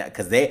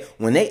 Because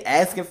when they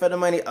asking for the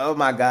money, oh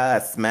my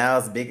God,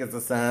 smiles big as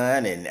the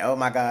sun. And oh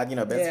my God, you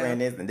know, best friend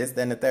this and this,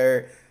 that, and the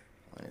third.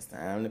 When it's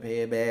time to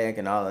pay it back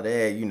and all of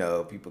that, you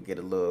know, people get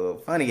a little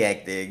funny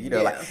acting, you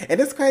know, like, and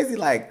it's crazy,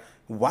 like,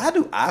 why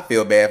do I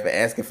feel bad for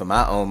asking for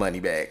my own money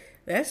back?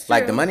 That's true.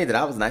 Like, the money that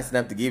I was nice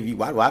enough to give you,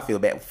 why do I feel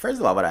bad?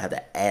 First of all, why do I have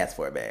to ask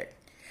for it back?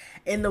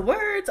 In the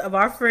words of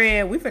our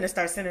friend, we finna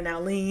start sending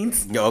out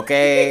liens.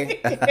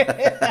 Okay.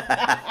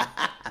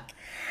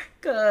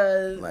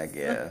 Cause like,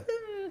 yeah.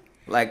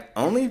 Like,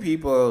 only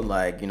people,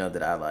 like, you know,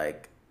 that I,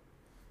 like,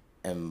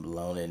 am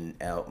loaning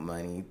out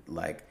money,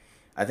 like,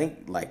 I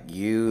think, like,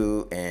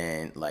 you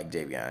and, like,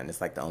 Javion, it's,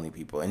 like, the only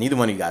people. And neither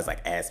one of you guys, like,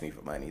 asked me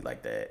for money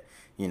like that.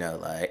 You know,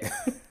 like,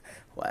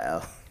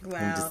 wow.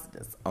 I'm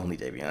just only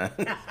Javion.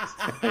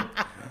 Like,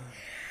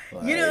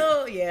 you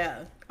know,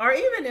 yeah. Or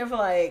even if,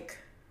 like,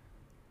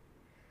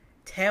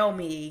 tell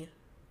me,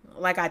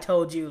 like I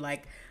told you,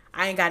 like,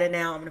 I ain't got it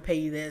now, I'm going to pay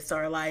you this.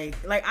 Or, like,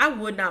 I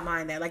would not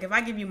mind that. Like, if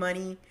I give you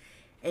money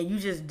and you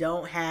just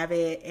don't have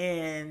it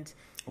and...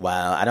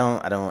 Wow, I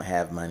don't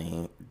have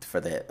money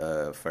for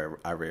that for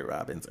I read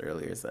Robbins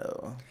earlier,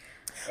 so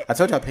I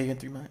told you I'll pay you in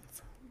 3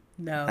 months.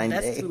 No,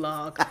 that's too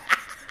long.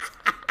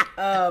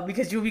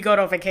 Because you'll be going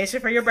on vacation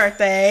for your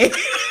birthday.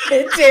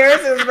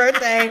 Terrence's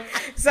birthday.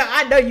 So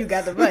I know you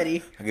got the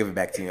money. I'll give it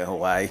back to you in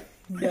Hawaii.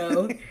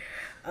 No.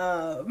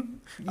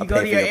 You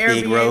go to your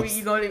Airbnb,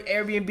 you go to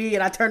Airbnb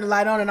and I turn the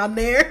light on and I'm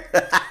there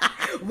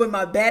with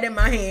my bat in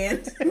my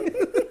hand.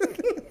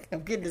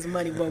 I'm getting this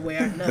money one way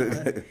or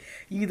another.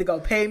 You either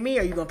gonna pay me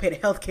or you gonna pay the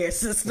healthcare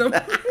system.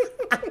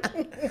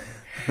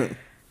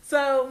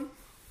 So,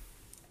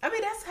 I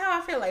mean, that's how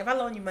I feel. Like, if I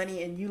loan you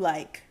money and you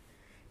like,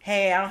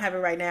 hey, I don't have it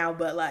right now,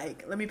 but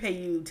like, let me pay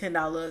you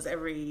 $10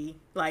 every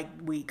like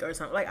week or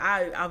something. Like,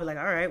 I'll be like,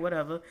 all right,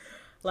 whatever.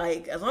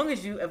 Like, as long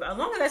as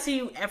I see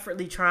you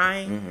effortlly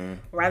trying,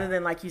 rather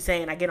than like you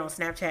saying, I get on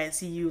Snapchat and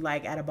see you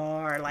like at a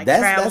bar, or, like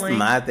traveling. That's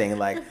my thing.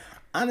 Like,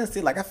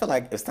 honestly, like, I feel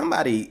like if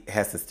somebody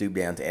has to stoop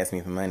down to ask me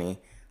for money,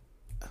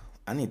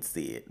 I need to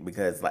see it,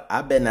 because like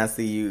I better not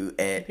see you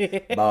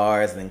at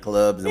bars and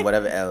clubs and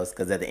whatever else,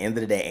 because at the end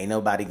of the day, ain't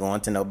nobody going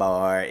to no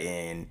bar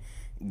and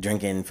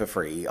drinking for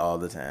free all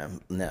the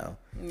time. No.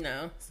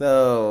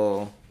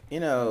 So, you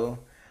know,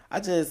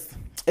 it's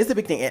a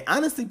big thing. And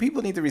honestly,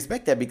 people need to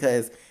respect that,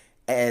 because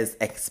as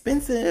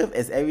expensive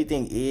as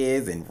everything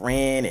is, and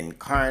rent and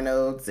car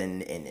notes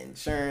and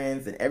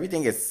insurance and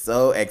everything is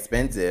so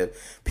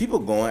expensive, people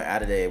going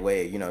out of their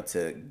way, you know,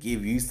 to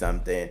give you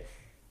something,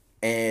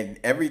 and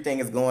everything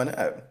is going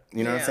up.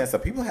 You know what I'm saying? So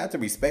people have to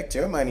respect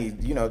your money,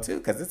 you know, too,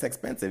 because it's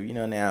expensive. You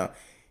know, now,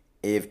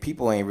 if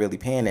people ain't really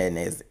paying that and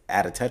is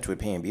out of touch with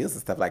paying bills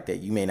and stuff like that,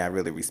 you may not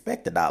really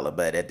respect the dollar.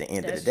 But at the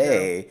end of the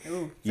day,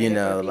 you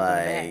know,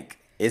 like,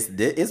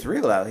 it's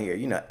real out here.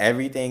 You know,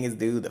 everything is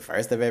due the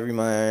first of every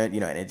month, you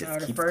know, and it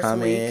just keeps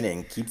coming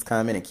and keeps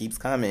coming and keeps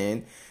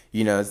coming,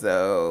 you know.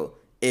 So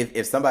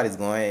if somebody's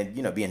going,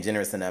 you know, being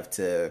generous enough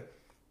to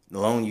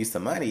loan you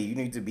some money, you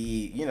need to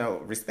be,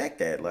 respect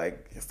that.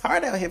 Like, it's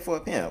hard out here for a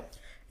pimp.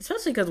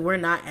 Especially because we're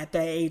not at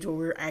that age where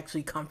we're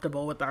actually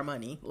comfortable with our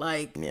money.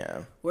 Like,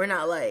 Yeah. we're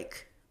not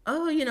like,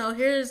 oh,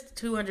 here's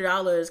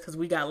 $200 because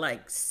we got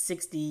like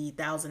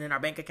 60,000 in our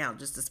bank account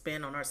just to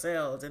spend on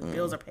ourselves and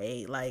bills are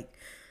paid. Like,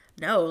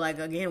 no, like,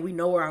 again, we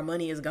know where our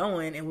money is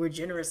going and we're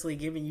generously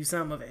giving you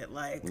some of it.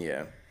 Like,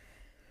 Yeah.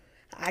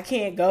 I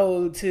can't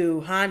go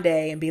to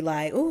Hyundai and be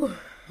like, ooh,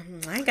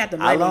 I ain't got the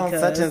I money. loaned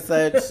such and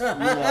such,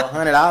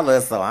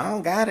 $100, so I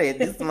don't got it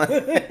this month.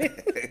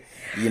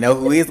 You know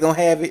who is gonna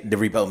have it? The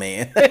repo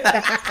man.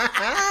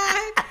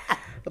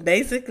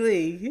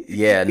 Basically.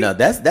 Yeah, no,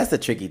 that's a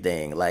tricky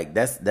thing. Like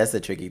that's a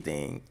tricky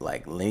thing.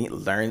 Like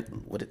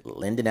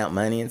lending out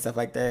money and stuff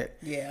like that.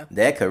 Yeah,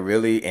 that could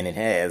really, and it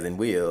has, and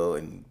will,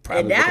 and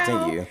probably will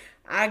continue.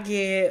 I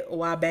get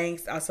why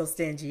banks are so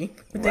stingy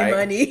with their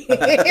money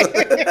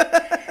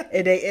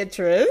and their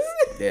interest.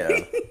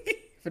 Yeah.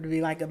 For to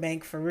be like a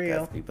bank for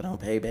real. People don't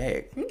pay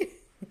back.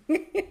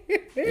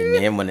 And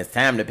then when it's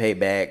time to pay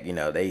back,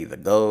 they either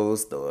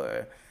ghost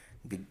or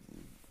be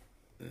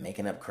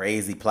making up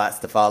crazy plots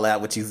to fall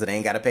out with you so they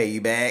ain't got to pay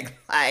you back.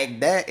 Like,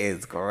 that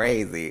is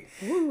crazy.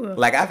 Ooh.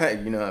 Like, I've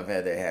had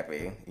that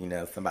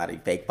happen. Somebody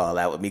fake fall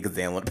out with me because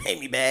they don't want to pay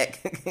me back.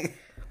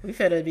 We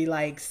finna be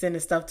like sending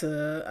stuff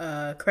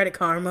to Credit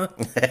Karma.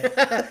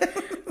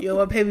 You don't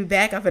want to pay me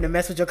back? I'm finna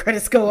mess with your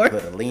credit score.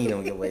 Put a lien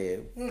on your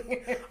web.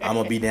 I'm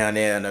gonna be down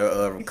there in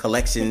the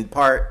collection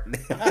part.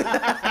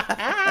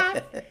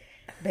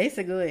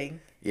 Basically.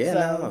 Yeah,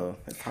 no,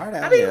 it's hard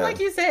out here. Like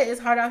you said,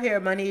 it's hard out here.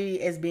 Money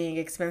is being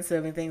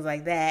expensive and things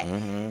like that.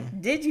 Mm-hmm.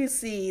 Did you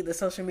see the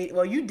social media?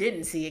 Well, you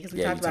didn't see it because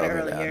we talked about it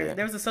earlier.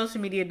 There was a social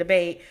media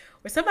debate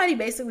where somebody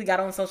basically got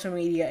on social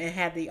media and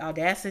had the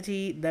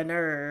audacity, the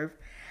nerve,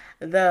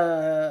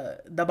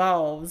 the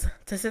balls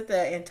to sit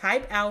there and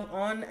type out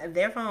on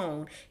their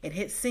phone and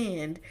hit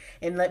send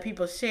and let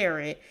people share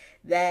it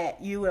that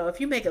if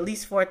you make at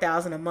least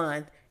 $4,000 a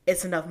month,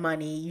 it's enough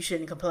money. You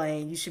shouldn't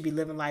complain. You should be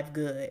living life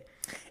good.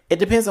 It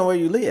depends on where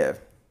you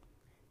live.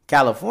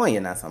 California,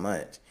 not so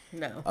much.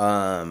 No.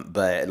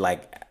 But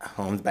like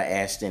Homes by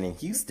Ashton in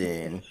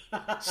Houston,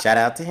 shout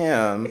out to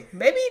him.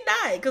 Maybe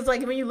not, because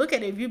like when you look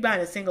at it, if you buy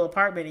a single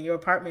apartment and your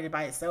apartment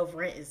by itself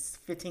rent is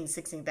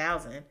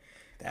 $15,000-$16,000.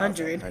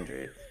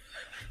 100.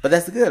 But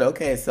that's good.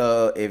 Okay,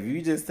 so if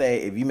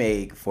you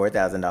make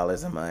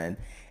 $4,000 a month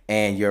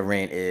and your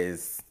rent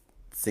is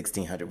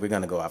 $1,600, we're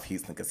gonna go off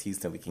Houston because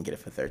Houston we can get it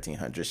for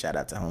 $1,300. Shout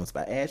out to Homes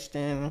by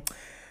Ashton.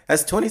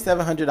 That's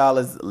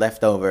 $2,700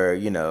 left over,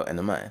 in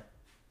a month.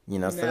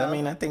 So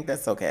I think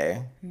that's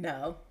okay.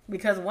 No,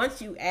 because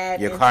once you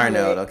add your car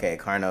note,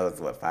 car note is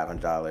what,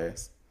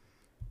 $500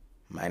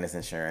 minus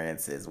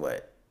insurance is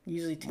what?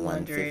 Usually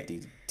 $200.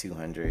 $150,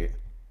 $200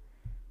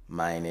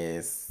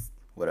 minus.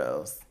 What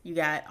else? You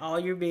got all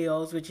your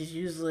bills, which is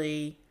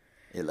usually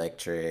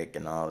electric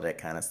and all that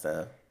kind of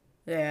stuff.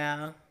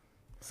 Yeah.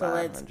 So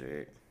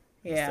 $500.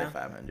 Yeah. Let's say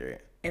 $500.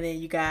 And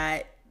then you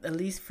got at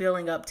least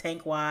filling up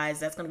tank wise.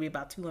 That's going to be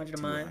about $200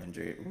 a month.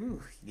 $200.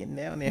 Ooh, getting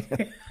down there.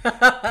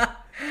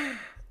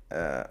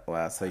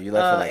 Wow. So you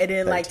left for like and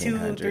then like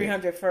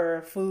 $200-$300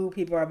 for food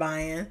people are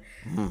buying.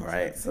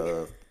 Right.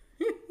 So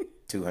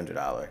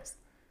 $200.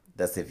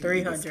 That's if you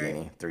 $300. Eat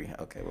skinny.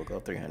 Okay, we'll go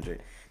 $300.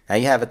 Now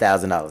you have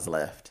 $1,000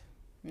 left.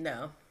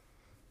 No.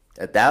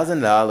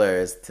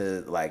 $1,000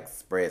 to like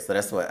spread. So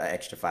that's what, an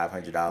extra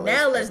 $500.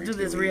 Now let's do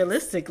this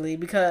realistically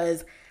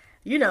because,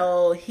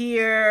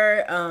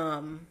 here,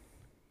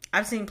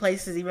 I've seen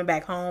places even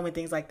back home and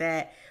things like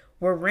that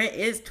where rent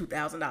is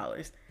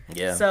 $2,000.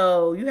 Yeah.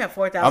 So you have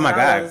 $4,000. Oh my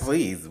God,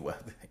 please.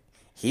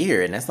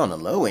 Here, and that's on the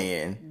low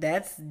end.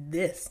 That's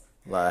this.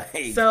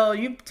 Like. So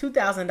you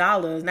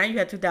 $2,000. Now you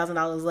have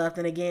 $2,000 left.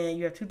 And again,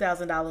 you have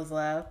 $2,000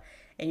 left.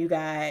 And you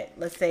got,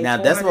 let's say, now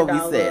 $400. That's what we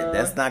said.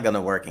 That's not going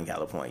to work in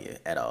California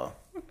at all.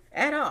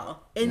 At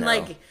all. And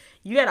like,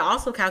 you got to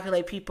also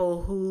calculate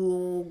people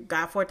who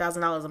got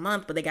 $4,000 a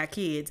month, but they got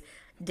kids.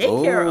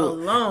 Daycare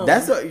alone.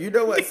 That's what, you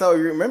know what? So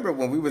you remember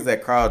when we was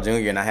at Carl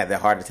Jr. and I had that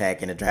heart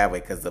attack in the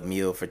driveway because the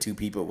meal for 2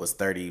 people was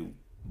 $37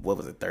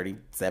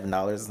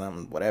 or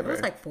something, whatever. It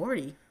was like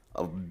 40.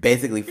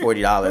 Basically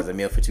 $40 a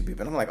meal for 2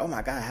 people. And I'm like, oh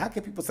my God, how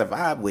can people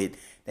survive with,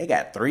 they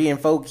got 3 and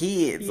 4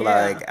 kids? Yeah.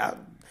 Like,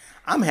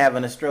 I'm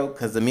having a stroke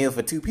because the meal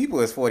for 2 people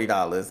is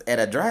 $40 at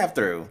a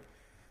drive-thru.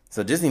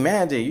 So just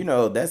imagine,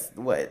 that's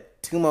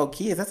what, 2 more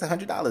kids. That's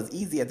 $100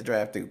 easy at the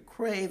drive-thru.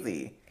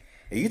 Crazy.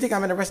 If you think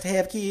I'm in a rush to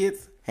have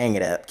kids, hang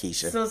it up,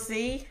 Keisha. So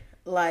see,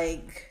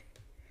 like,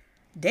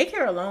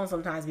 daycare alone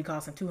sometimes be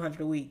costing $200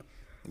 a week.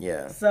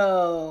 Yeah.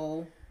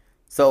 So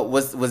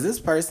was this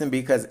person,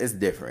 because it's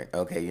different,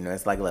 okay?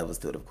 It's like levels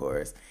to it, of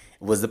course.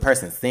 Was the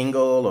person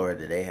single or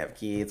did they have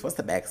kids? What's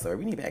the backstory?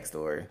 We need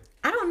backstory.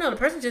 I don't know. The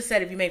person just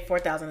said if you make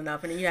 $4,000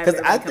 enough and then you have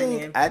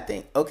everything I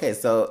think okay.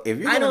 So if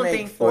you're gonna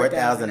make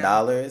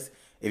 $4,000,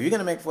 if you're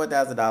gonna make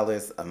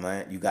 $4,000 a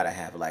month, you gotta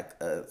have like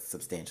a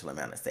substantial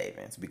amount of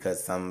savings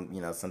because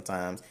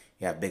sometimes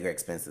you have bigger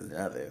expenses than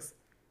others.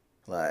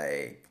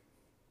 Like,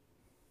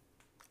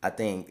 I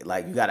think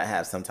like you gotta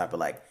have some type of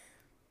like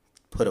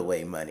put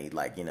away money,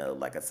 like,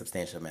 like a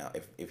substantial amount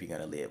if you're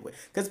gonna live with,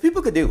 because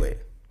people could do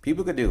it.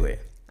 People could do it.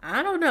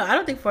 I don't know. I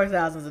don't think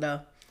 4,000 is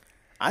enough.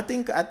 I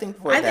think 4,000.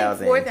 I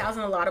think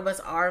 4,000. A lot of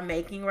us are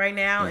making right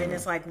now, and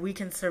it's like we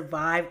can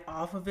survive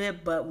off of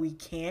it, but we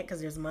can't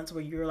because there's months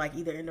where you're like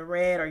either in the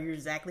red or you're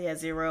exactly at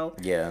zero.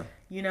 Yeah.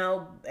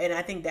 And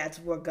I think that's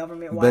where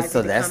government But wise.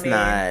 so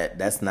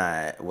that's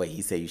not what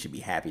he said. You should be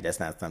happy. That's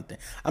not something.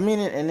 I mean,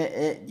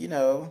 I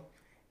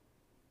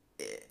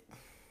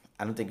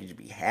don't think you should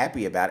be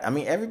happy about it. I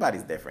mean,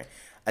 everybody's different.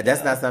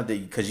 That's not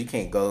something, because you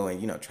can't go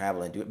and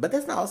travel and do it. But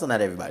that's also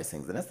not everybody's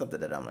things, and that's something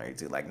that I'm learning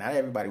too. Like, not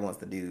everybody wants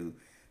to do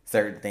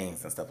certain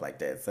things and stuff like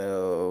that.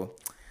 So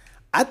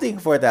I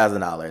think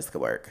 $4,000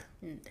 could work.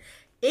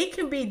 It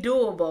can be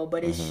doable,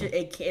 but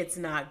it's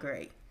not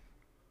great.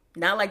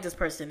 Not like this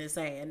person is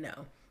saying, no.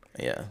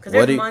 Yeah. Because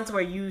there's months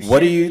where you What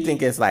do you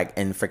think it's like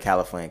for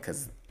California?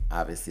 Because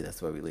obviously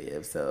that's where we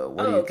live. So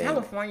what do you think?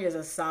 California is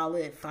a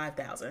solid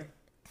 5,000.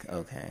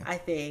 Okay. I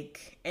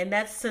think. And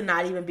that's to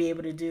not even be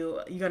able to do,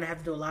 you're going to have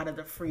to do a lot of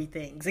the free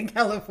things in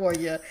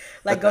California.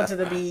 Like go to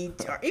the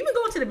beach, or even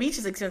going to the beach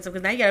is expensive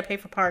because now you got to pay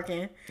for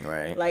parking.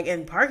 Right. Like,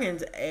 and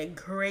parking's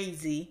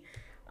crazy.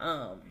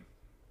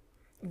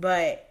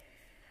 But,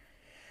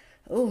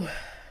 I don't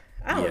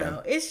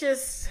know. It's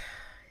just,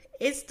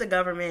 it's the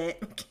government.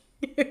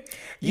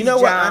 You know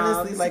what?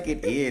 Honestly, like,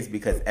 it is,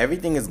 because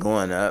everything is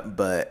going up,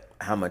 but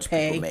how much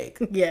people make.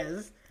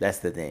 Yes. That's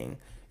the thing.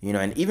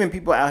 And even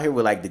people out here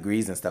with like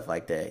degrees and stuff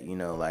like that,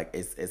 like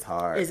it's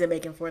hard. Is it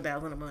making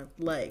 4,000 a month?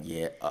 Like,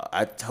 yeah,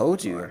 I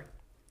told you,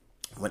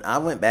 when I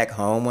went back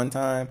home one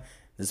time,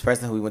 this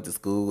person who we went to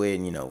school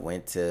with,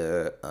 went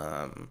to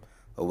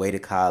away to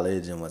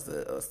college and was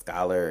a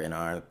scholar in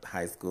our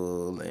high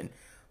school, and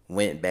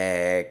went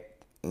back,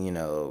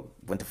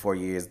 went to 4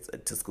 years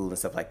to school and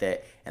stuff like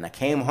that. And I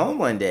came home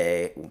one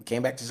day,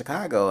 came back to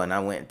Chicago, and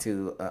I went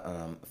to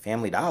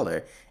Family Dollar,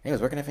 and he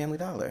was working at Family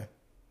Dollar.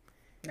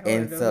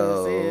 And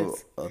so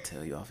I'll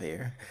tell you off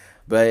air.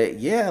 But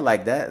yeah,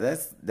 like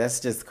that's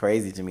just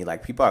crazy to me.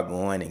 Like, people are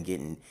going and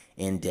getting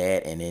in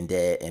debt and in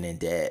debt and in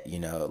debt,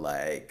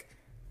 like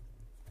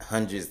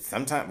hundreds,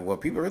 sometimes, well,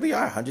 people really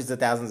are hundreds of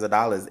thousands of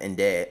dollars in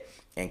debt,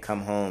 and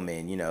come home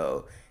and,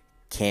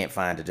 can't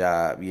find a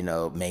job,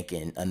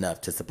 making enough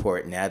to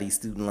support now these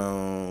student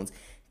loans,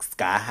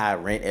 sky high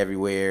rent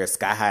everywhere,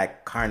 sky high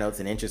car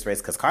notes and interest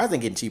rates, because cars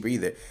ain't getting cheaper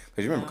either.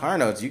 Because you remember, car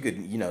notes, you could,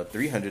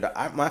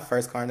 $300. My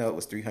first car note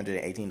was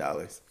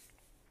 $318.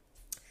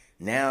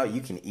 Now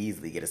you can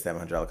easily get a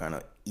 $700 car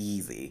note,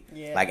 easy.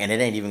 Yeah. Like, and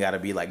it ain't even got to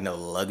be like no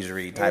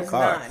luxury type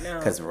car,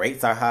 because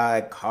rates are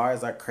high,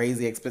 cars are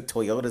crazy expensive.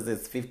 Toyotas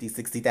is $50,000,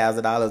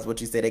 $60,000.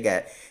 What you say, they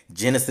got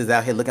Genesis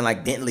out here looking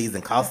like Bentleys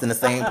and costing the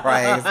same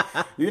price.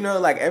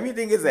 Like,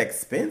 everything is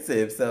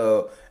expensive.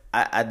 So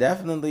I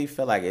definitely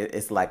feel like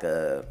it's like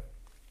a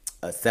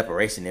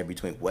separation there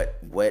between what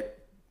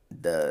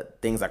the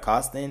things are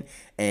costing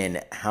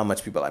and how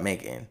much people are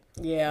making.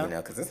 Yeah.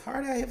 Because it's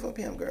hard out here for a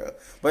pimp, girl.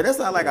 But that's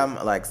not like I'm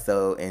like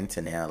so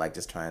into now, like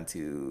just trying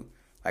to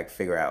like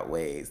figure out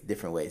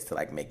different ways to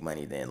like make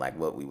money than like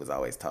what we was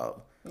always taught.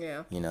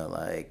 Yeah.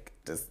 Like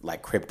just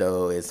like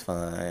crypto is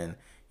fun,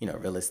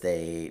 real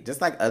estate,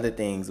 just like other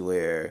things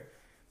where,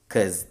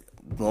 because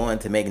going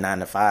to make 9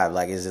 to 5,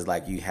 like it's just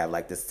like you have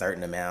like this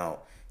certain amount,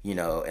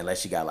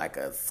 unless you got like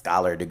a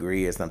scholar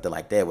degree or something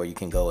like that, where you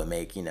can go and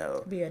make,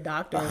 be a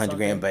doctor,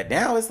 $100,000. But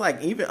now it's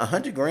like even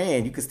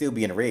 $100,000, you could still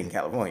be in a rig in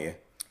California.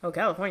 Oh,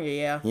 California,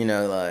 yeah.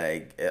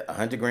 Like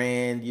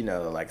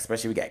 $100,000, like,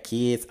 especially we got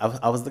kids.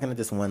 I was looking at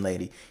this one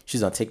lady.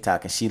 She's on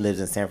TikTok and she lives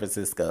in San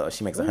Francisco.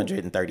 She makes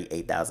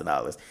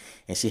 $138,000,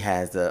 and she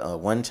has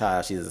one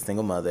child. She's a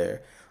single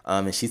mother.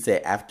 And she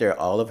said after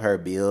all of her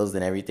bills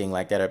and everything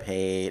like that are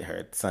paid,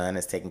 her son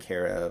is taken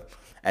care of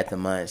at the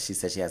month. She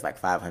said she has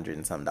like $500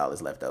 and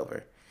something left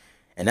over.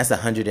 And that's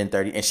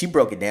 130. And she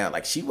broke it down.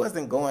 Like, she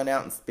wasn't going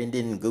out and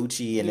spending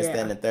Gucci and this, that,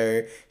 and the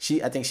third.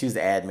 I think she was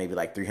to add maybe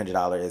like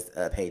 $300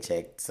 a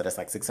paycheck. So that's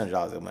like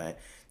 $600 a month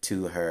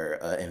to her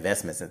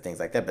investments and things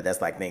like that. But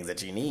that's like things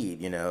that you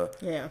need,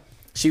 Yeah.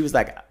 She was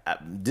like,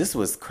 this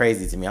was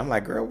crazy to me. I'm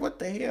like, girl, what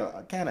the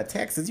hell kind of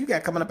taxes you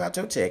got coming up out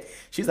your check?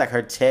 She's like,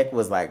 her check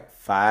was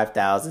like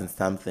 $5,000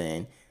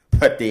 something.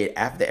 But then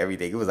after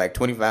everything, it was like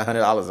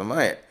 $2,500 a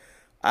month.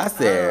 I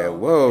said,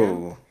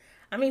 whoa. Yeah.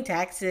 I mean,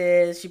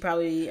 taxes. She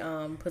probably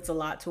puts a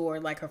lot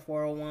toward like her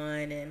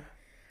 401 and.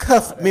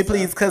 Cuff me,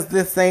 please, because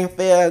this ain't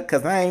fair.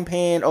 Because I ain't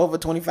paying over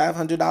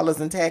 $2,500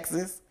 in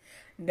taxes.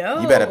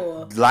 No, you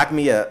better lock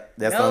me up.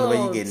 That's the only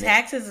way you getting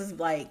taxes is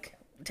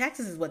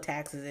what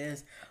taxes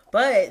is.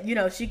 But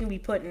she can be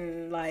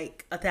putting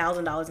like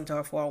 $1,000 into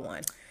her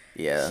 401.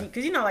 Yeah,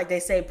 because like they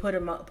say, put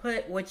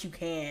what you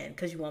can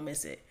because you won't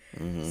miss it.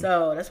 Mm-hmm.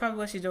 So that's probably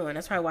what she's doing.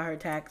 That's probably why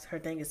her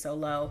thing is so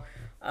low.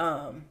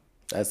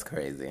 That's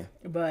crazy.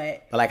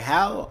 But like,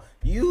 how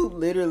you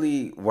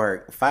literally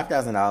work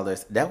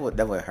 $5,000? That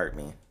would hurt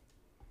me.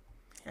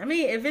 I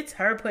mean, if it's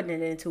her putting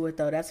it into it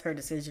though, that's her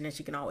decision, and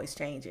she can always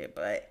change it.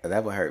 But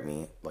that would hurt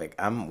me. Like,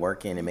 I'm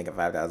working and making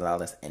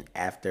 $5,000, and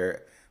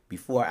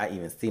before I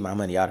even see my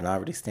money out, and I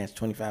already stanched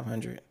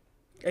 $2,500.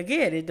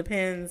 again, it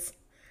depends.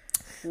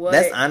 What?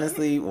 That's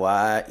honestly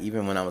why,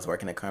 even when I was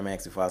working at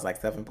CarMax before I was like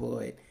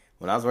self-employed,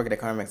 when I was working at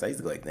CarMax, I used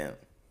to go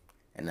exempt.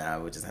 And now I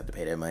would just have to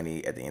pay their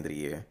money at the end of the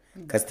year.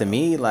 Because to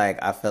me, like,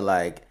 I feel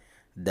like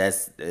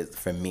that's,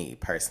 for me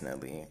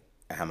personally,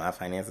 how my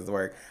finances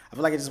work. I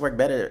feel like it just worked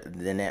better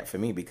than that for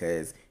me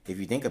because if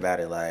you think about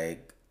it,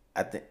 like,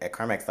 at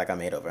CarMax, like, I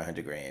made over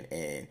 $100,000.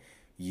 And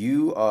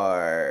you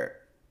are,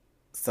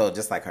 so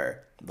just like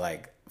her,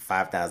 like,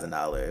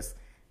 $5,000.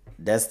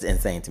 That's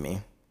insane to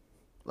me.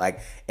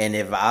 Like, and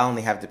if I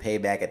only have to pay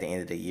back at the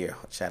end of the year,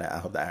 shout out, I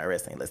hope the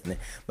IRS ain't listening.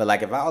 But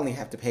like, if I only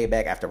have to pay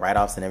back after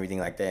write-offs and everything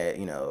like that,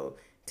 you know,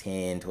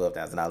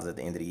 $10,000-$12,000 at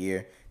the end of the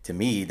year, to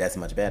me, that's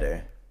much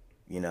better.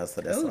 You know,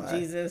 so that's why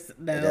Jesus,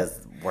 no. It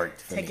has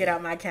worked for me. Take it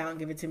out my account and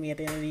give it to me at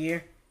the end of the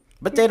year.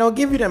 But they don't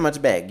give you that much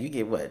back. You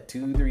get what,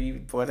 $2,000,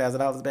 $3,000,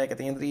 $4,000 back at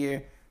the end of the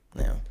year?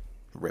 No,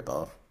 rip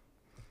off.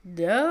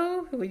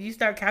 No, when you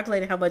start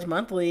calculating how much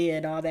monthly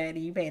and all that,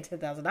 and you paying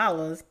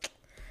 $10,000.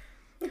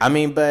 I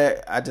mean,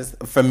 but I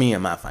just, for me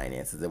and my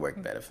finances, it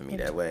worked better for me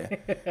that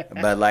way.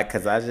 But like,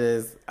 cause I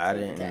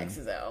didn't.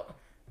 Taxes out.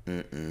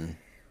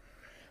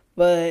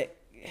 But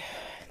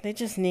they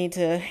just need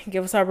to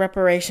give us our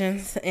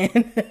reparations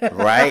and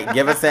right,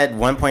 give us that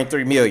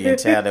 1.3 million,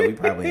 child, that we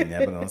probably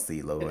never gonna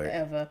see, Lord.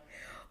 Ever.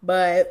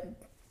 But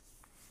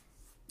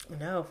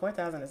no,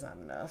 4,000 is not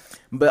enough.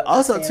 But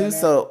also too,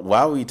 so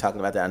while we talking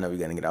about that, I know we're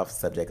gonna get off the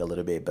subject a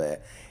little bit,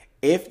 but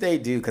if they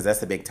do, because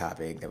that's a big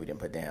topic that we didn't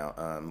put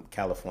down,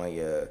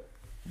 California,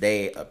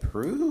 they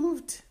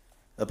approved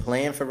a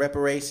plan for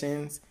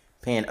reparations,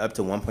 paying up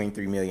to $1.3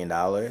 million.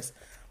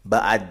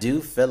 But I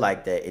do feel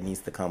like that it needs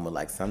to come with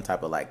like some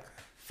type of like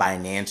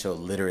financial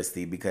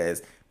literacy,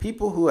 because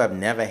people who have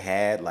never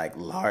had like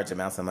large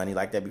amounts of money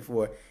like that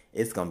before,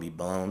 it's going to be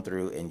blown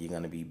through and you're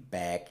going to be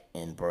back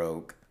and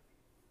broke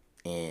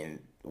in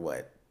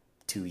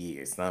 2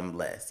 years, some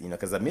less, you know,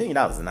 because $1 million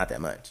is not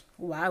that much.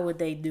 Why would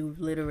they do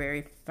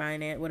literary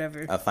finance,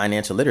 whatever? A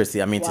financial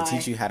literacy. I mean, Why? to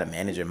teach you how to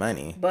manage your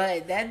money.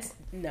 But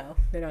no,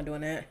 they're not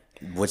doing that.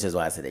 Which is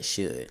why I said they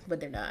should.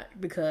 But they're not,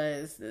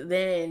 because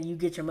then you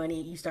get your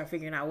money, you start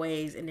figuring out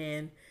ways, and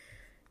then,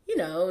 you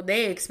know,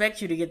 they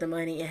expect you to get the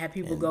money and have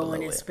people go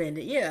in and spend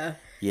it. Yeah.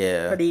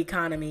 Yeah. For the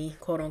economy,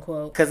 quote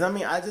unquote. Because, I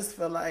mean, I just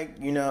feel like,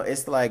 you know,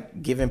 it's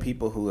like giving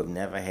people who have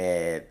never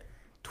had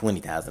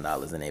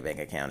 $20,000 in their bank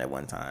account at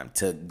one time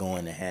to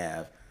going to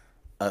have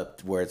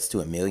upwards to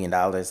 $1 million.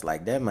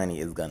 Like, that money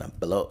is gonna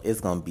blow. It's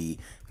gonna be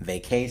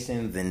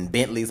vacations and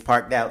Bentleys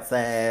parked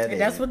outside,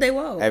 and that's what they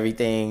want.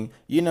 Everything,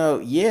 you know.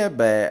 Yeah,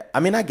 but I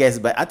mean, I guess,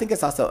 but I think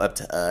it's also up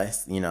to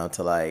us, you know,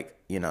 to like,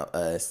 you know,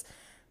 us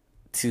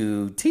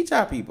to teach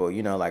our people,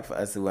 you know, like for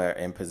us who are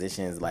in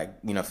positions like,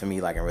 you know, for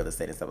me, like in real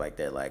estate and stuff like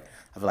that, like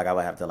I feel like I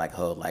would have to like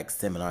hold like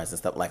seminars and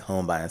stuff, like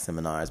home buying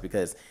seminars,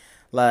 because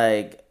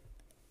like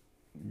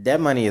that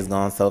money is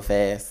gone so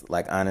fast.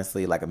 Like,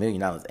 honestly, like $1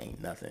 million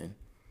ain't nothing.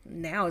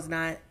 Now it's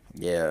not.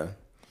 Yeah.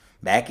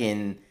 Back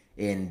in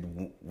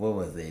what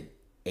was it,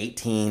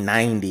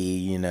 1890,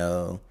 you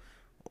know,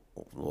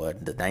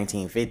 what, the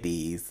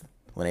 1950s,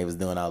 when they was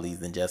doing all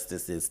these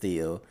injustices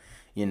still,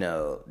 you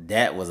know,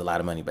 that was a lot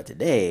of money. But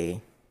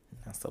today,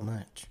 not so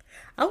much.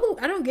 I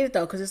don't get it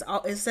though, because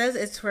it says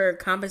it's for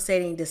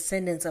compensating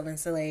descendants of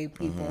enslaved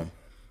people. Mm-hmm.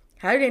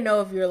 How do they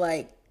know if you're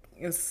like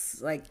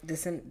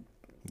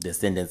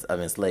descendants of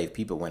enslaved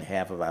people when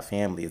half of our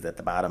family is at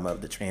the bottom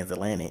of the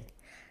transatlantic?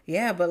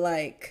 Yeah, but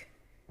like,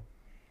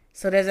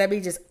 so does that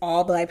mean just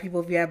all black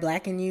people if you have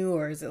black in you,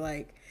 or is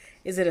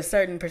it a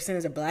certain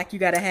percentage of black you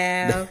gotta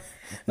have?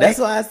 That's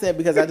why I said,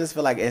 because I just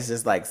feel like it's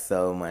just like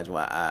so much.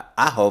 Why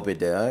I hope it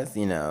does,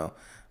 you know,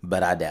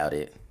 but I doubt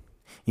it,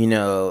 you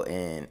know,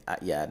 and I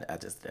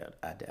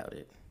doubt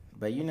it.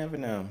 But you never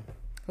know.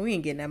 We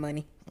ain't getting that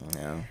money.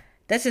 No.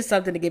 That's just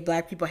something to get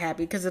black people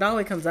happy, because it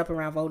always comes up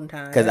around voting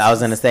time. Because I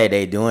was gonna say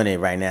they doing it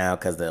right now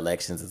because the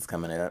elections is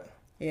coming up.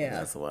 Yeah,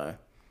 that's why.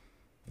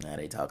 Now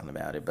they talking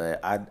about it, but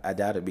I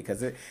doubt it,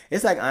 because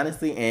it's like,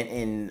 honestly,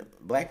 and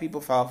black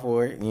people fall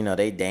for it. You know,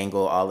 they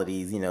dangle all of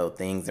these, you know,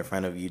 things in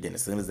front of you. Then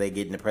as soon as they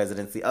get in the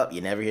presidency, you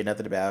never hear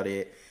nothing about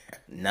it.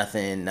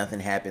 Nothing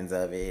happens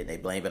of it. They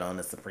blame it on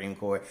the Supreme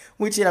Court,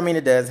 which, I mean,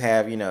 it does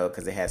have, you know,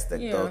 because it has to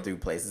go through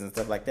places and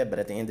stuff like that. But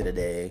at the end of the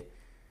day,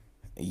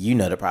 you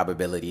know the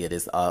probability of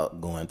this all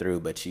going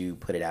through, but you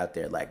put it out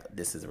there like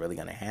this is really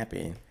going to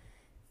happen,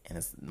 and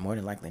it's more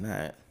than likely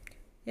not.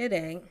 It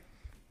ain't.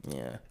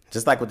 Yeah.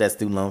 Just like with that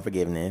student loan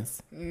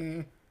forgiveness.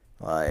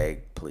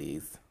 Like,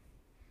 please.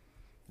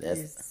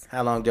 That's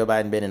how long Joe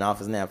Biden been in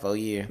office now? 4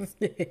 years.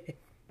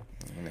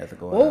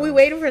 We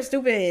waiting for a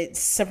stupid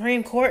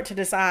Supreme Court to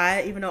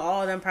decide, even though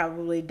all of them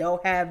probably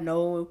don't have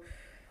no,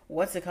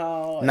 what's it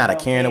called? Not a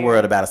care in the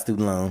world about a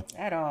student loan.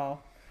 At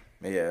all.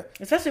 Yeah.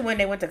 Especially when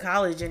they went to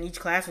college and each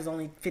class was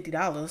only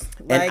 $50.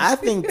 And I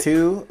think,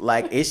 too,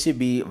 like, it should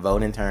be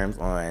voting terms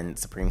on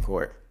Supreme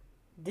Court.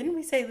 Didn't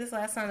we say this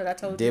last time that I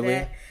told you that?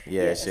 Did we?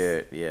 Yeah, yes. It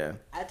should. Yeah.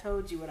 I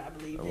told you what I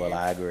believe in. Well,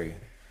 I agree.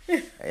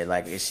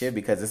 It should,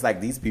 because it's like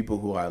these people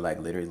who are like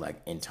literally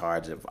like in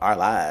charge of our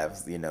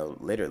lives, you know,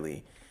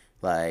 literally.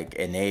 Like,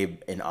 and they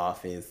in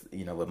office,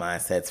 you know, with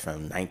mindsets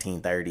from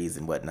 1930s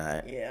and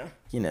whatnot. Yeah.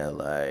 You know,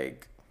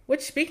 like.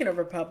 Which, speaking of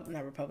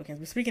not Republicans,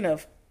 but speaking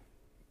of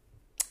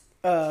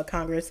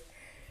Congress,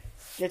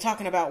 they're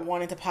talking about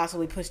wanting to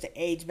possibly push the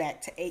age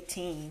back to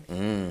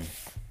 18.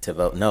 To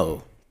vote,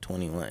 no,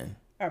 21.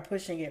 Or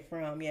pushing it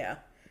from, yeah.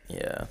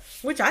 Yeah.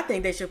 Which I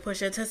think they should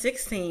push it to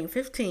 16,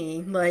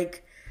 15.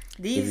 Like,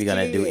 these if you're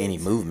going to do kids- any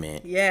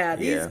movement. Yeah,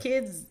 these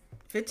kids,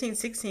 15,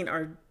 16,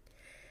 are,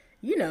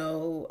 you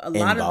know, a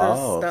lot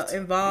of the stuff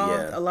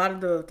involved. Yeah. A lot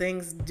of the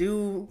things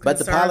do But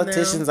the concern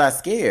politicians them. are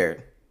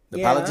scared. The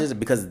Yeah. politicians,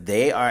 because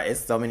they are, it's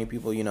so many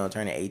people, you know,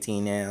 turning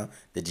 18 now.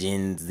 The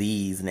Gen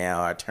Zs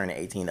now are turning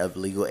 18 of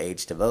legal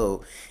age to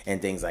vote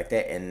and things like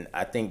that. And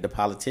I think the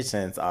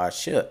politicians are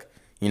shook.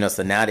 You know,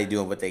 so now they're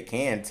doing what they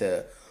can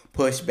to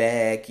push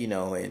back, you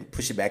know, and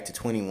push it back to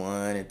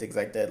 21 and things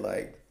like that.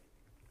 Like,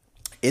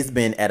 it's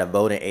been at a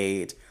voting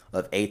age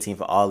of 18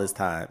 for all this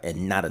time,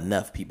 and not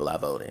enough people are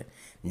voting.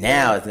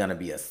 Now it's going to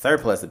be a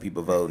surplus of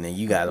people voting, and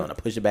you guys want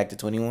to push it back to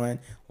 21.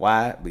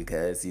 Why?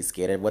 Because you're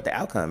scared of what the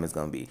outcome is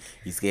going to be.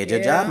 You're scared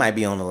your job might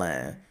be on the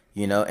line,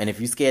 you know? And if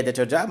you're scared that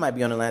your job might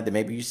be on the line, then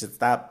maybe you should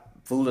stop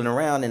fooling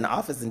around in the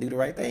office and do the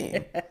right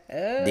thing.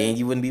 Then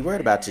you wouldn't be worried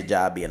about your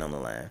job being on the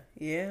line.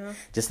 Yeah.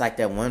 Just like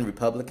that one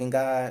Republican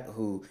guy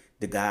who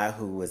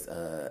was,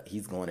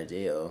 he's going to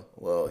jail.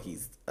 Well,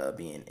 he's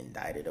being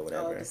indicted or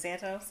whatever. Oh,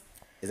 DeSantis?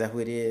 Is that who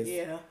it is?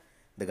 Yeah.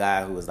 The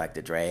guy who was like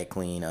the drag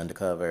queen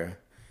undercover.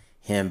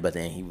 Him, but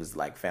then he was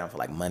like found for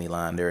like money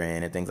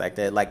laundering and things like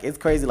that. Like, it's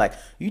crazy. Like,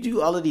 you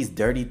do all of these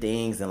dirty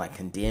things and like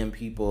condemn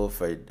people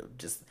for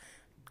just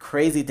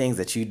crazy things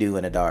that you do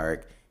in the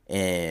dark.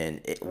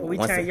 And we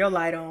turn your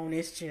light on,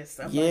 it's just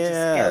a bunch of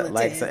skeletons.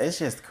 like, so it's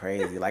just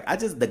crazy. Like,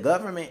 the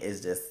government is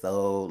just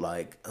so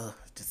like, ugh,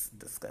 just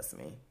disgusts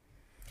me.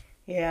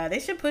 Yeah, they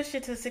should push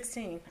it to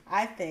 16.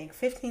 I think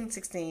 15,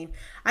 16.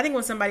 I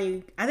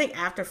think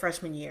after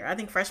freshman year. I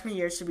think freshman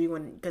year should be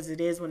because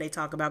it is when they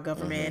talk about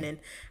government and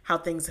how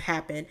things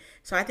happen.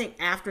 So I think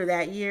after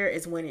that year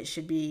is when it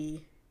should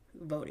be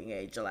voting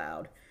age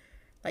allowed.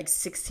 Like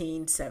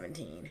 16,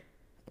 17.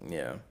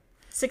 Yeah.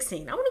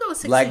 16. I want to go with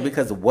 16. Like,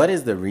 because what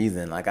is the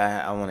reason? Like,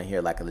 I want to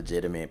hear like a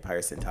legitimate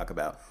person talk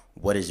about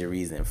what is your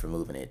reason for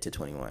moving it to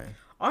 21?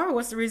 Or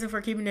what's the reason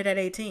for keeping it at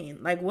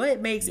 18? Like,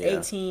 what makes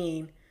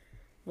 18...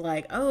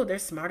 like, oh, they're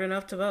smart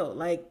enough to vote.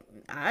 Like,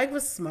 I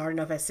was smart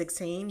enough at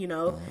 16, you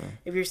know.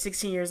 If you're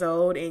 16 years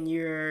old and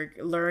you're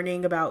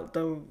learning about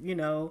the, you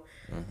know,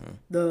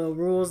 the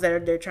rules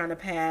that they're trying to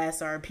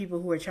pass, or people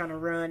who are trying to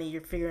run, and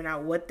you're figuring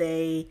out what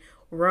they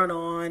run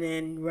on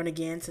and run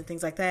against and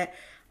things like that,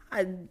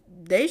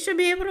 they should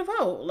be able to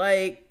vote.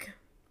 Like,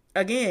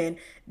 again,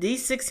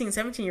 these 16,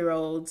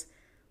 17-year-olds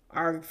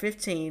are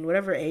 15,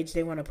 whatever age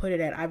they want to put it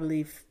at, I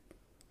believe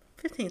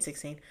 15,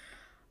 16.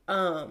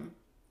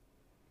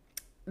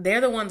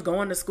 They're the ones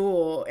going to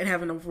school and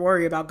having to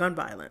worry about gun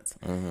violence.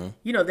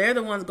 You know, they're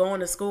the ones going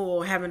to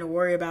school having to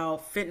worry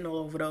about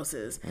fentanyl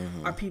overdoses.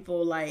 Or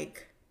people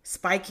like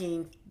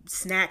spiking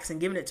snacks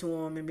and giving it to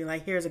them and be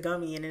like, here's a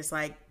gummy, and it's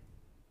like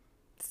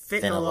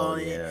fentanyl on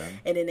it,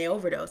 and then they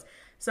overdose.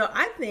 So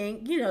I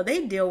think, you know,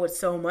 they deal with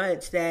so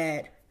much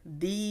that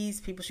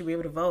these people should be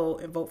able to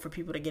vote and vote for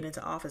people to get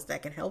into office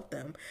that can help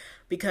them.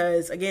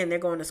 Because, again, they're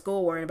going to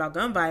school worrying about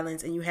gun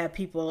violence, and you have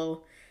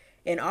people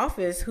in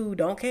office who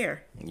don't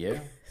care. Yeah.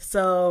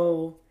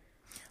 So,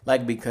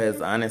 like, because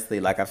honestly,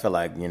 like, I feel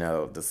like, you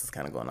know, this is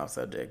kind of going off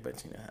subject,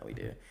 but you know how we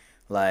do.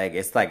 Like,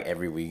 it's like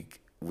every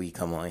week we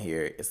come on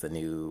here, it's a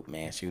new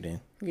mass shooting.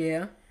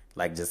 yeah.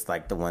 Like, just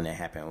like the one that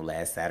happened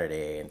last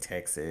Saturday in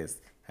Texas.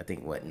 I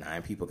think,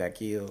 9 people got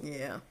killed?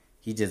 Yeah.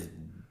 He just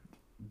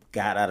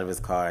got out of his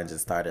car and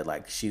just started,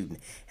 like, shooting.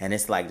 And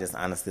it's, like, just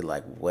honestly,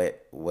 like,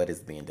 what is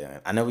being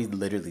done? I know we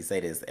literally say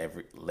this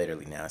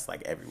literally now, it's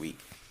like every week.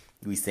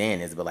 We saying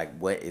this, but like,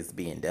 what is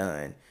being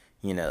done?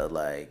 You know,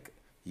 like,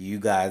 you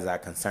guys are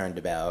concerned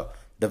about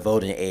the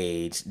voting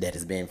age that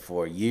has been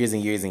for years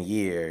and years and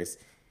years.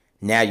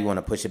 Now you want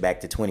to push it back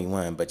to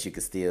 21, but you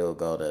could still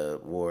go to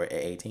war at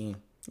 18.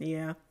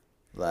 Yeah.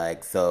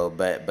 Like, so,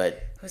 but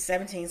Or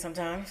 17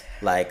 sometimes.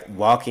 like,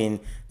 walking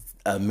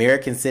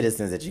American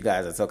citizens that you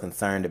guys are so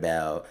concerned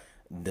about,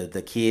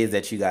 the kids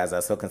that you guys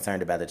are so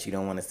concerned about that you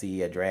don't want to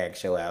see a drag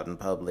show out in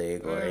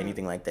public or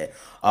anything like that.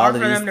 All or of for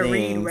these them to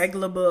things, read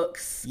regular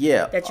books.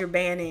 Yeah. That you're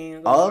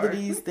banning. all of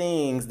these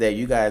things that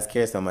you guys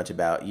care so much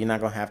about, you're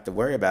not going to have to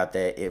worry about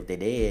that if they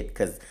did.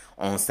 Because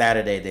on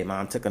Saturday, their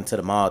mom took them to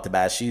the mall to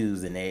buy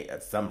shoes,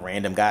 and some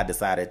random guy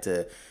decided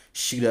to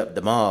shoot up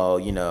the mall,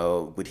 you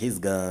know, with his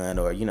gun,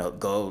 or, you know,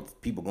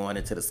 people going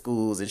into the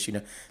schools and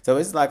shooting. So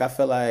it's like, I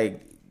feel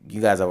like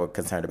you guys are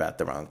concerned about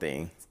the wrong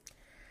thing,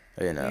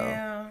 you know.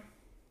 Yeah.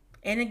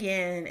 And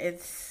again,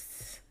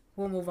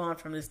 we'll move on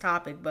from this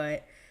topic,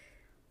 but,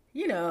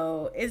 you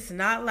know, it's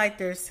not like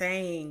they're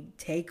saying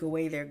take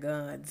away their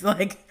guns.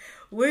 Like,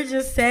 we're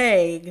just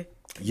saying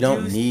you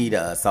don't need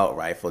an assault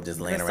rifle just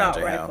laying around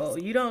your house.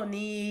 You don't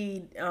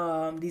need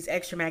these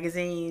extra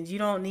magazines. You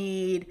don't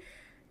need,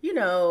 you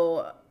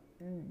know,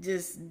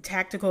 just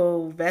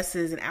tactical vests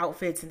and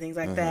outfits and things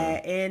like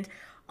that. And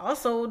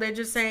also they're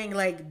just saying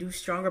like do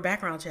stronger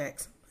background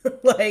checks.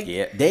 Like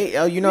Yeah, they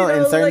in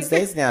certain like,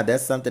 states now,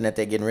 that's something that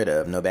they're getting rid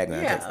of. No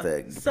background checks to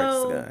purchase a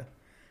gun.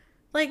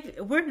 Like,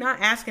 we're not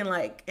asking,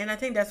 like, and I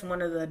think that's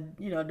one of the,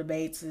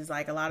 debates is,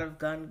 like, a lot of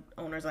gun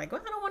owners, like, well,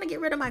 I don't want to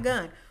get rid of my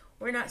gun.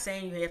 We're not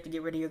saying you have to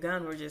get rid of your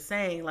gun. We're just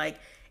saying, like,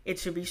 it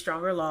should be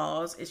stronger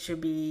laws. It should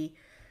be,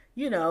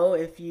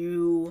 if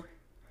your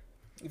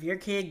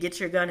kid gets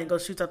your gun and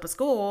goes shoots up a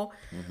school,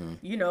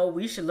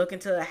 we should look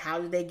into how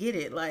did they get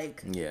it.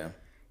 Like,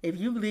 if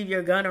you leave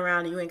your gun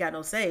around and you ain't got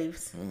no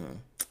safes,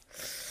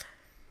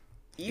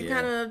 you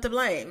kind of to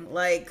blame.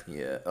 Like,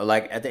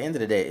 like at the end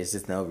of the day, it's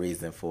just no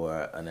reason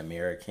for an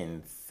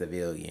American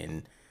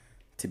civilian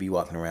to be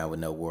walking around with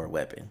no war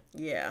weapon.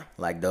 Yeah,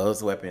 like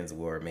those weapons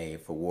were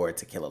made for war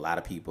to kill a lot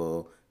of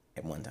people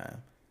at one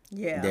time.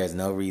 Yeah, there's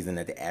no reason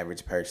that the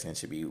average person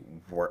should be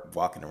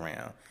walking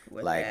around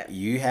with like that.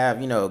 You have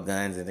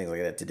guns and things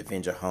like that to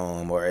defend your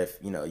home, or if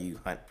you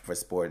hunt for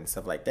sport and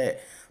stuff like that.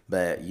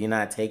 But you're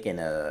not taking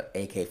a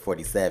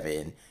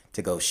AK-47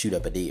 to go shoot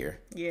up a deer.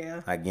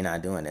 Yeah. Like, you're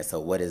not doing that. So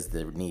what is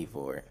the need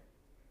for it?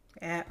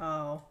 At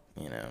all.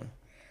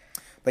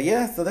 But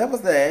yeah, so that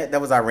was that.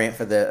 That was our rant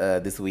for the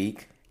this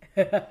week.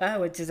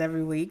 Which is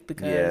every week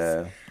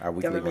because our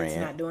weekly government's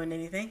rant. Not doing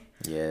anything.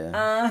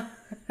 Yeah.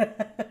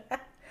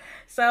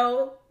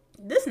 So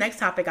this next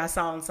topic I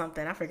saw on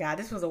something. I forgot.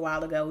 This was a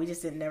while ago. We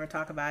just didn't never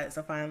talk about it.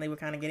 So finally we're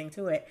kind of getting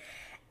to it.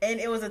 And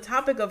it was a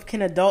topic of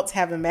can adults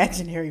have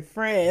imaginary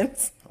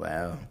friends?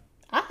 Wow.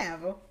 I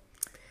have them.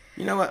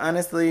 You know what?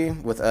 Honestly,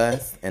 with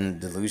us and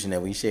the delusion that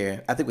we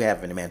share, I think we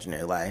have an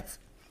imaginary life.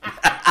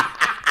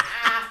 I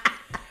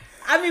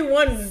mean,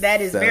 one, that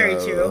is very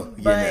true.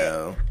 But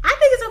I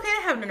think it's okay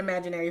to have an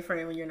imaginary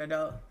friend when you're an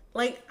adult.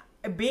 Like,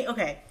 being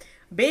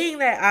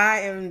that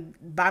I am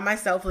by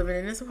myself living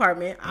in this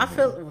apartment, I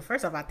feel, well,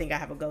 first off, I think I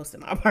have a ghost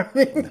in my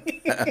apartment.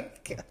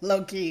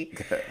 Low key.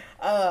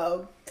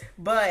 But.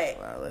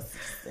 Well, let's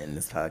end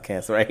this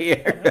podcast right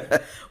here.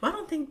 Well, I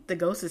don't think the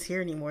ghost is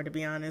here anymore, to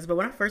be honest. But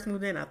when I first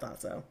moved in, I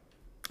thought so.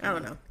 I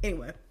don't know.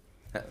 Anyway.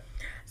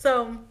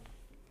 So,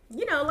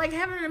 like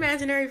having an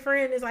imaginary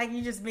friend is like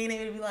you just being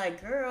able to be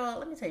like, girl,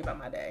 let me tell you about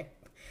my day.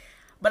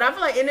 But I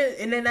feel like,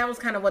 and then that was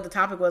kind of what the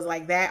topic was,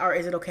 like that, or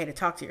is it okay to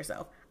talk to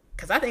yourself?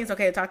 Because I think it's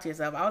okay to talk to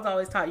yourself. I was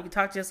always taught you can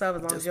talk to yourself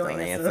as long as you don't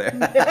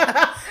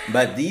answer.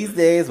 But these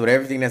days, with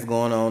everything that's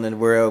going on in the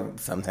world,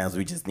 sometimes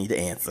we just need to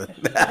answer.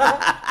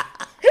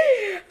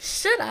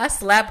 Should I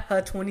slap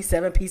her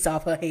 27-piece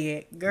off her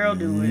head? Girl,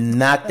 do it.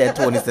 Knock that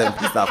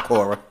 27-piece off,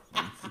 Cora.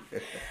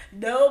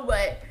 No,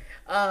 but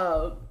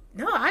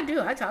no, I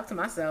do. I talk to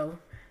myself.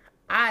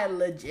 I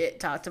legit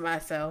talk to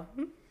myself.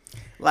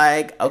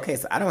 Like, okay,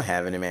 so I don't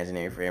have an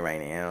imaginary friend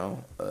right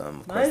now.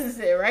 Mine's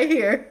sitting right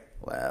here.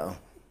 Wow.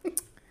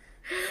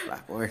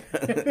 Awkward.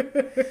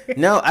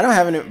 No, I don't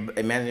have an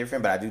imaginary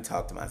friend, but I do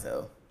talk to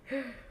myself.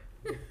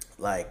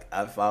 Like,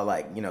 if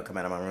I come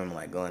out of my room,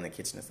 like go in the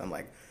kitchen or something,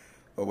 like,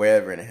 or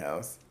wherever in the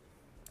house.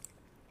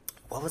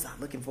 What was I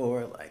looking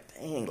for? Like,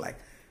 dang, like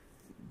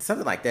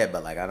something like that.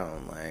 But like, I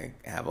don't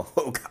like have a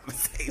whole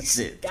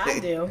conversation. I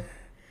do.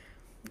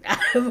 I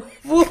have a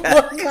full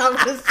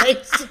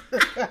conversation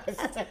with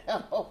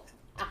myself.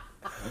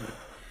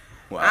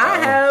 Wow. I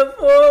have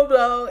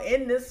full-blown,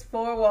 in this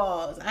 4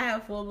 walls, I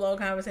have full-blown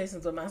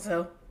conversations with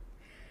myself.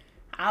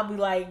 I'll be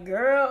like,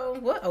 girl,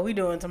 what are we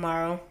doing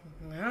tomorrow?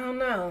 I don't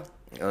know.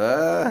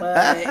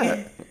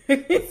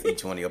 It's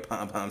each one of your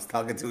pom-poms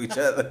talking to each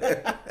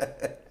other.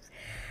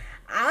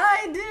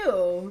 I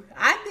do.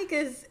 I think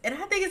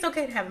it's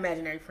okay to have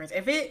imaginary friends.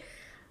 If it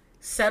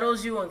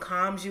settles you and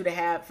calms you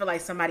to feel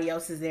like somebody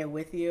else is there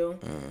with you,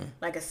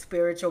 like a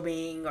spiritual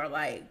being or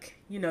like,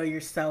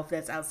 yourself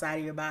that's outside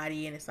of your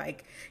body, and it's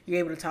like you're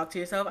able to talk to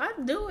yourself,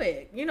 I'd do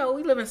it. We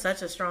live in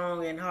such a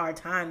strong and hard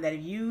time that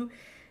if you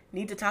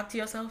need to talk to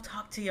yourself,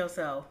 talk to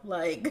yourself.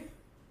 Like,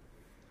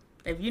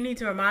 if you need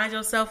to remind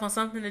yourself on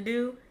something to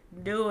do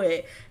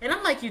it. And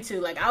I'm like you too.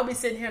 Like, I'll be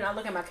sitting here and I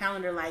look at my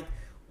calendar like,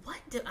 what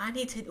do I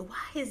need to do?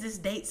 Why is this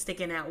date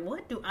sticking out?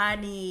 What do I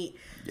need?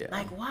 Yeah.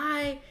 Like,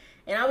 why?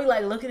 And I'll be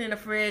like looking in the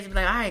fridge, be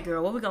like, all right,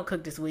 girl, what we gonna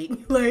cook this week?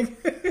 Like,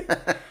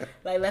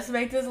 let's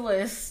make this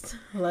list.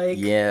 Like,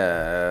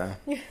 yeah.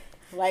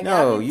 Like,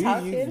 no, you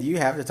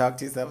have to talk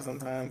to yourself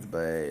sometimes,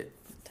 but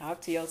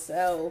talk to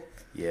yourself.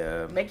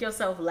 Yeah. Make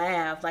yourself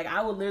laugh. Like,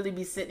 I will literally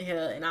be sitting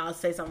here and I'll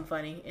say something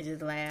funny and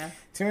just laugh.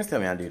 Terrence tell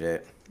me I do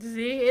that.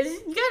 See,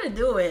 you gotta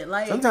do it.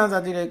 Like, sometimes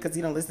I do that because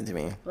you don't listen to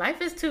me.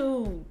 Life is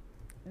too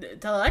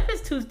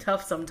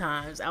tough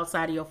sometimes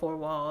outside of your 4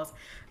 walls.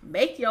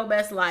 Make your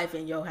best life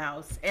in your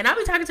house. And I'll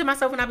be talking to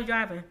myself when I be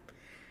driving.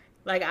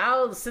 Like,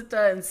 I'll sit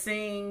there and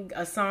sing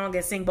a song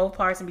and sing both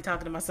parts and be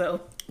talking to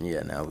myself.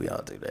 Yeah, no, we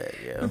all do that,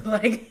 yeah.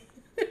 Like,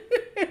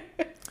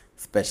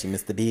 especially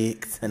Mr.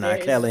 Biggs and R.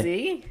 Kelly.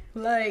 See?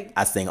 Like,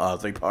 I sing all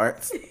 3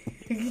 parts.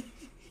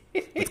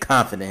 With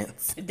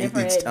confidence.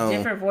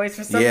 Different voice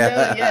for something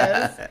else,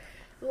 yes.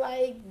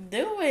 Like,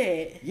 do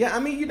it. Yeah, I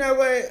mean, you know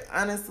what?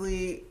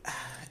 Honestly,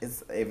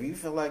 if you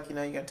feel like, you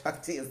gotta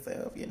talk to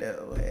yourself,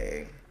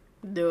 hey.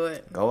 Do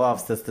it. Go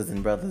off, sisters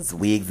and brothers,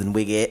 wigs and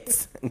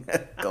wigettes.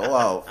 Go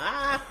off.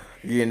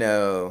 You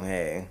know,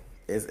 hey,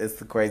 it's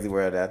the crazy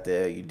world out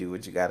there. You do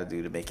what you got to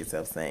do to make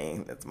yourself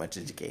sane as much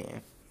as you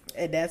can.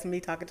 And that's me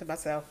talking to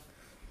myself.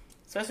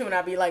 Especially when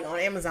I be like on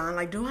Amazon,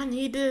 like, do I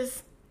need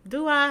this?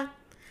 Do I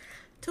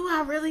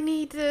really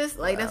need this?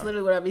 Like, that's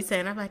literally what I be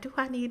saying. I'm like, do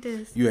I need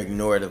this? You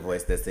ignore the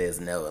voice that says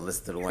no and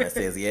listen to the one that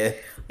says yeah.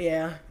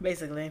 Yeah,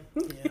 basically.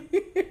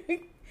 Yeah.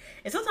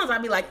 And sometimes I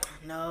be like,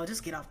 no,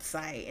 just get off the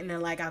site. And then,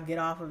 like, I'll get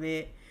off of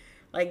it.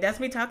 Like, that's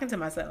me talking to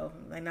myself.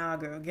 Like, nah,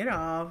 girl, get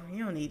off.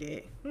 You don't need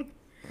it.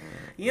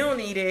 You don't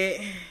need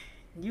it.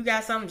 You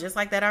got something just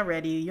like that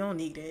already. You don't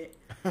need it.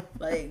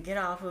 Like, get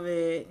off of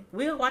it.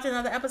 We'll watch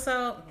another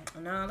episode.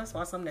 No, let's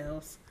watch something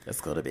else.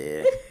 Let's go to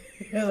bed.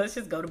 Let's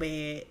just go to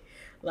bed.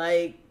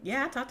 Like,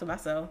 yeah, I talk to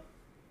myself.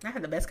 I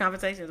had the best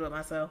conversations with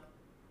myself.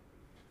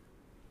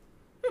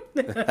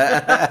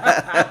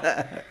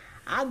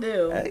 I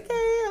do. Okay,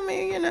 I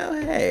mean, you know,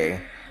 hey.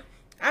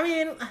 I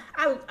mean,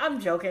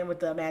 I'm joking with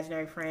the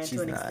imaginary friend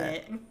to an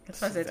extent.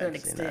 That's why I said to an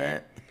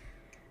extent.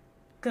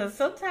 Because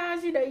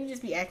sometimes, you know, you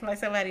just be acting like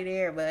somebody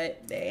there,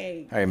 but they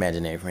ain't. Her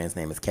imaginary friend's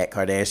name is Kat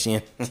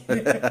Kardashian.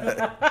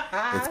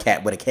 It's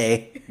Kat with a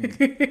K.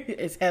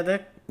 It's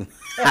Heather.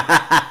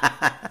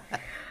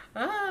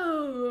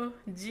 Oh,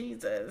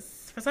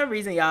 Jesus. For some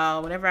reason,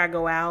 y'all, whenever I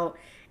go out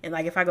and,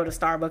 like, if I go to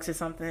Starbucks or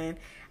something,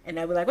 and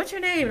they'll be like, what's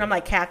your name? And I'm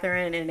like,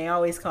 Catherine, and they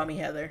always call me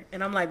Heather.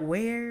 And I'm like,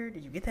 where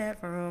did you get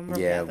that from?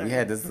 Yeah, Heather? we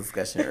had this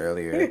discussion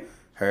earlier.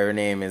 Her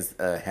name is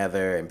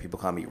Heather, and people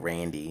call me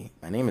Randy.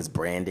 My name is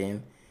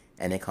Brandon,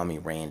 and they call me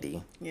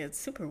Randy. Yeah, it's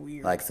super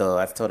weird. Like, so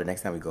I told her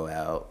next time we go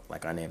out,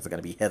 like, our names are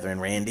going to be Heather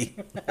and Randy.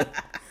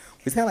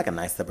 We sound like a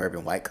nice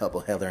suburban white couple,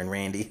 Heather and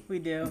Randy. We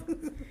do.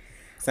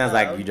 Sounds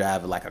like you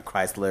drive like a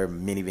Chrysler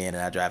minivan and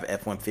I drive an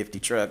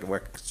F-150 truck and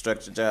work a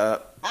construction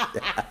job.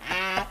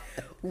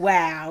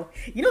 Wow.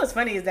 You know what's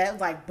funny is that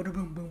like boom,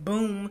 boom, boom,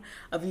 boom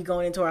of you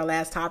going into our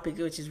last topic,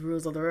 which is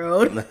rules of the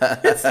road.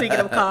 Speaking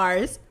of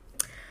cars.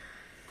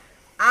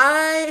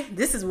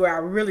 This is where I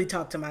really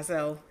talk to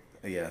myself.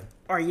 Yeah.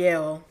 Or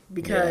yell.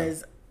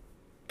 Because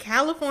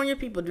California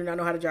people do not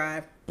know how to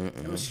drive.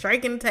 I'm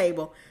striking the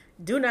table.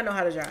 Do not know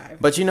how to drive.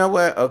 But you know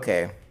what?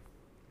 Okay.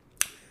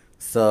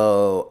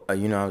 So,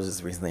 you know, I was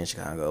just recently in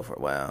Chicago for a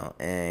while,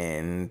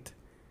 and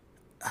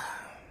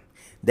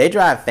they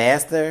drive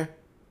faster,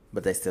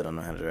 but they still don't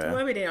know how to drive. Well,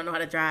 maybe they don't know how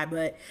to drive,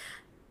 but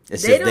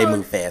it's just they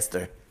move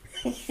faster.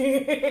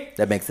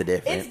 That makes a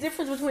difference. It's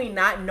difference between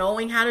not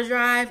knowing how to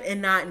drive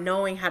and not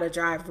knowing how to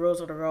drive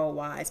rules of the road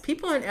wise.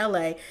 People in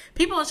LA,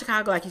 people in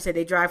Chicago, like you said,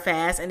 they drive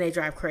fast and they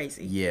drive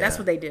crazy. Yeah. That's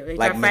what they do. They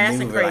like drive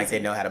fast and crazy. Like they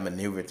know how to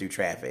maneuver through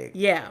traffic.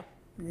 Yeah.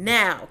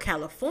 Now,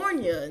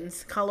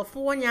 Californians,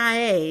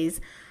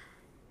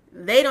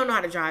 they don't know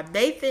how to drive.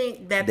 They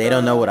think that they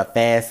don't know what a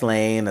fast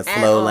lane, a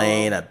slow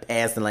lane, a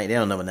passing lane. They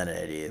don't know what none of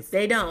that is.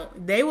 They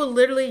don't. They will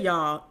literally,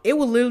 y'all, it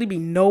will literally be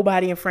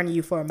nobody in front of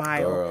you for a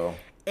mile. Girl.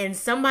 And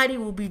somebody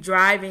will be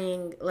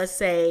driving, let's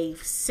say,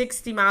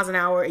 60 miles an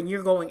hour and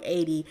you're going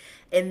 80.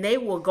 And they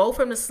will go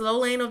from the slow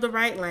lane of the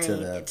right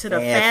lane to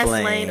the fast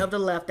lane of the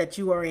left that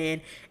you are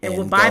in. And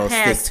will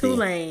bypass 2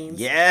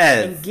 lanes.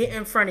 Yes. And get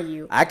in front of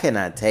you. I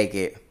cannot take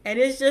it. And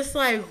it's just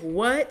like,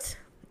 what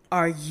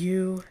are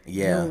you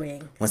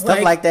doing? When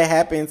stuff like that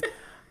happens,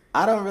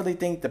 I don't really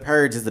think the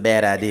purge is a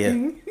bad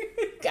idea.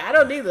 I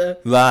don't either.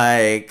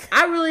 Like,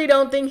 I really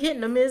don't think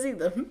hitting them is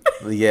either.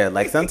 Yeah,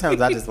 like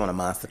sometimes I just want a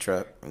monster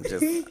truck. And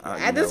just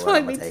at this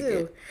point, me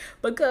too.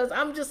 Because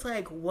I'm just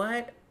like,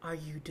 what are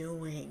you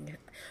doing?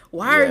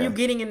 Why are you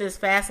getting in this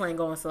fast lane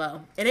going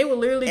slow? And they will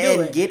literally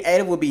do it.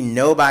 It will be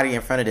nobody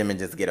in front of them and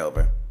just get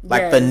over.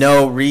 Like for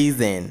no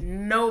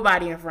reason.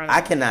 Nobody in front of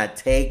them. I cannot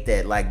take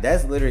that. Like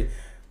that's literally,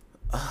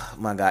 oh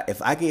my God.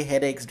 If I get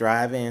headaches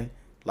driving,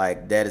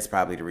 like that is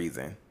probably the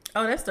reason.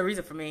 Oh, that's the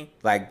reason for me.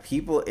 Like,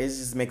 people, it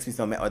just makes me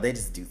so mad. Or they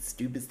just do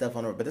stupid stuff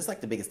on the road. But it's like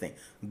the biggest thing.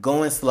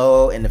 Going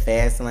slow in the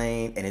fast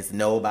lane, and it's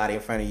nobody in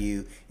front of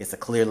you. It's a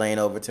clear lane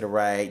over to the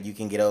right. You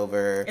can get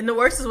over. And the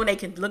worst is when they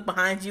can look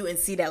behind you and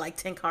see that, like,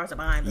 10 cars are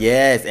behind them.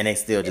 Yes, and they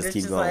still just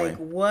keep going. Like,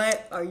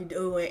 what are you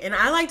doing? And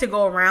I like to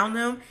go around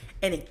them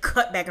and then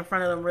cut back in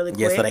front of them really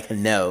quick. Yeah, so they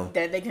can know.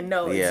 That they can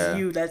know it's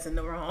you that's in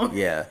the wrong.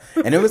 Yeah.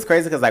 And it was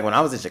crazy because, like, when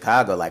I was in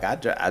Chicago, like, I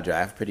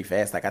drive pretty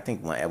fast. Like, I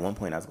think at one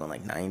point I was going,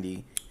 like,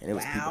 90. And it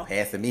was people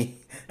passing me.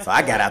 So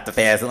I got out the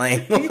fast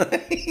lane.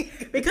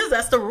 Because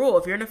that's the rule.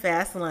 If you're in the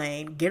fast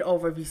lane, get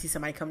over if you see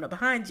somebody coming up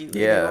behind you. If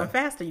you're going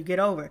faster, you get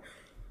over.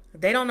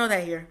 They don't know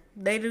that here.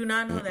 They do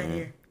not know that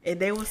here. And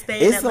they will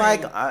stay in that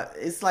lane.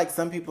 It's like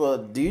some people,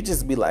 do you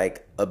just be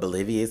like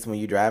oblivious when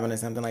you're driving or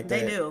something like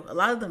that? They do. A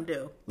lot of them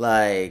do.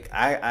 Like,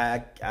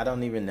 I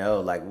don't even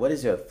know. Like, what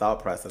is your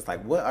thought process?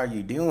 Like, what are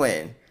you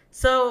doing?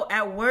 So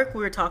at work,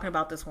 we were talking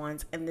about this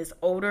once. And this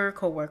older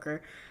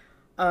coworker,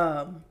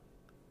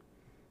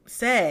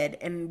 said,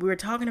 and we were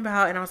talking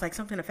about, and I was like,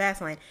 something the fast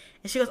lane.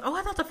 And she goes, oh,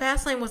 I thought the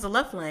fast lane was the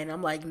left lane.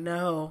 I'm like,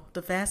 no,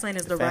 the fast lane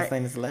is the right. Fast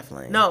lane is the left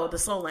lane. No, the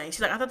slow lane.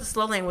 She's like, I thought the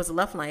slow lane was the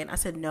left lane. I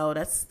said, no,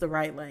 that's the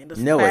right lane.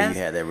 No way you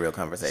had that real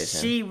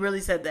conversation. She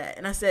really said that.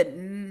 And I said,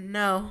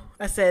 no.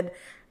 I said,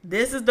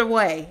 this is the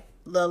way.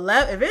 The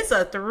left, if it's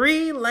a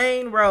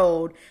 3-lane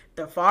road,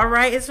 the far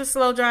right is for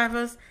slow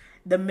drivers.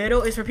 The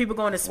middle is for people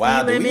going to speed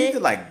limit. Do we need to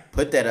like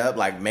put that up,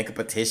 like make a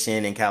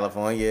petition in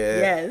California?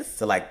 Yes.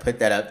 To like put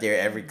that up there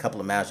every couple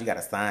of miles. You got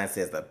a sign that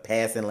says the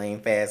passing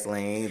lane, fast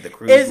lane, the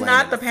cruise It's lane.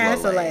 not the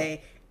passing lane.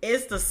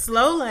 It's the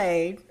slow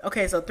lane.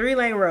 Okay, so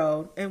 3-lane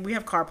road, and we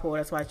have carpool.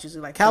 That's why it's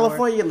usually like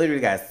California literally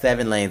got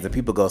 7 lanes, and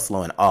people go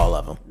slow in all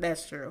of them.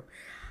 That's true.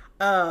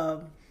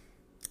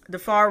 The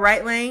far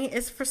right lane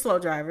is for slow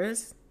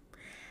drivers.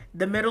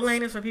 The middle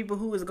lane is for people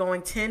who is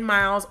going 10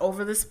 miles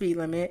over the speed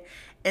limit.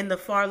 And the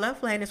far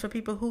left lane is for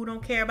people who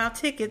don't care about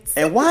tickets.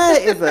 And why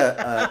is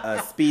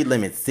a speed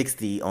limit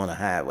 60 on a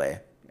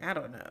highway? I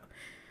don't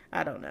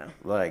know.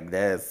 Like,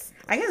 that's...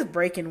 I guess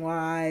braking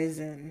wise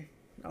and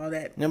all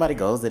that. Nobody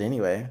goes it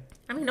anyway.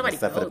 I mean, nobody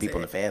except goes for the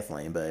people it. in the fast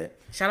lane, but...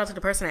 Shout out to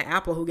the person at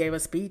Apple who gave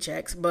us speed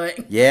checks,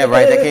 but... Yeah,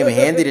 right. That came in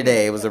handy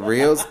today. It was a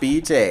real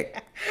speed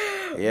check.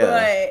 Yeah.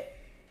 But,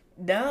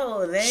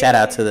 no, they... Shout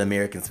out to the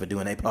Americans for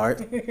doing their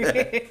part.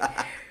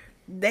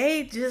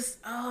 They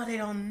just, they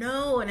don't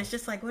know. And it's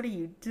just like, what are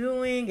you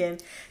doing?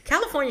 And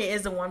California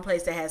is the one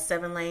place that has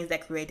 7 lanes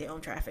that create their own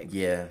traffic.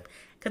 Yeah.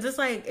 Because it's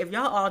like, if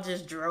y'all all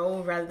just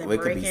drove rather than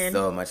braking. It could be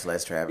so much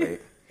less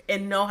traffic.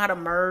 And know how to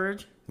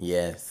merge.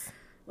 Yes.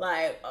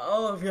 Like,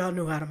 if y'all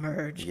knew how to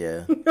merge.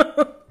 Yeah.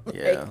 Like,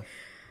 yeah.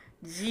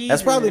 Jesus.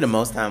 That's probably the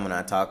most time when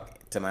I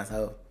talk to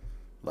myself,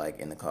 like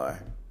in the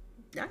car.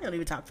 I don't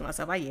even talk to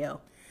myself. I yell.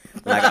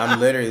 Like,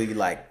 I'm literally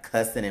like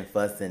cussing and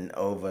fussing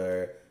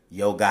over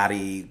Yo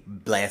Gotti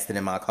blasting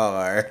in my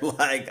car.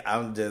 Like,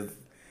 I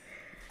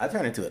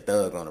turn into a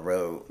thug on the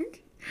road.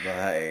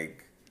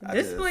 Like,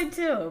 this point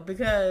too,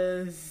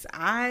 because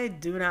I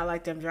do not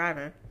like them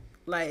driving.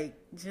 Like,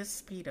 just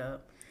speed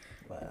up.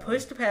 Wow.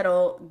 Push the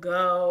pedal,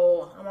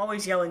 go. I'm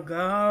always yelling,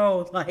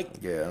 go. Like,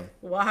 yeah.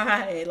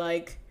 Why?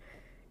 Like,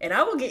 and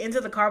I will get into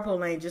the carpool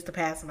lane just to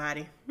pass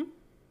somebody.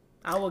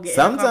 I will get.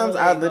 Sometimes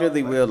I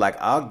literally will. Like,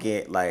 I'll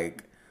get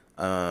like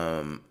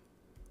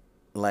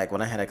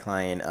when I had a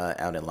client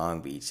out in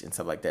Long Beach and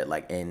stuff like that.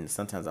 Like, and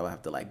sometimes I would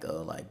have to like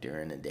go like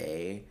during the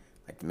day,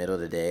 like the middle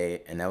of the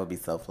day, and that would be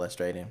so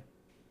frustrating.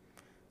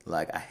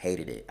 Like, I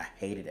hated it.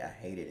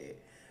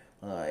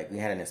 Like, we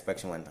had an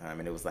inspection one time,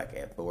 and it was like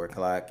at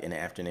 4:00 in the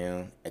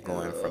afternoon,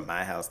 going from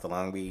my house to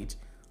Long Beach.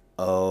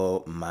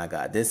 Oh my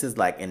God! This is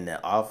like in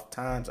the off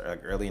times or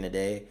like early in the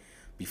day,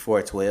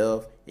 before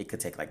 12. It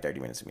could take like 30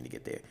 minutes for me to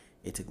get there.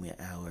 It took me an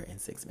hour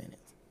and 6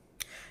 minutes.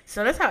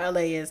 So that's how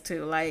LA is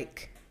too.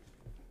 Like,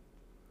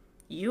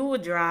 you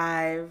would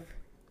drive,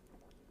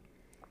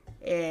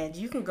 and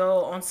you can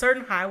go on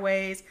certain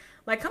highways.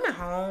 Like, coming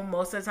home,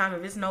 most of the time,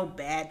 if it's no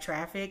bad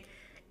traffic,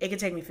 it can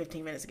take me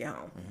 15 minutes to get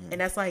home. Mm-hmm.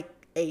 And that's like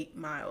 8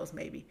 miles,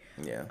 maybe.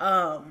 Yeah.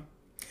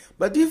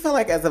 But do you feel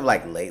like as of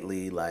like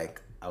lately,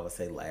 like I would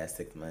say last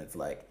 6 months,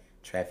 like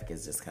traffic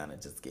is just kind of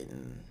just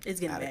getting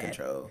out of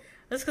control?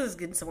 That's because it's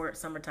getting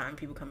summertime.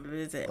 People come to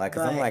visit. Like,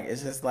 cause I'm like,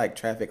 it's just like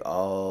traffic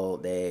all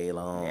day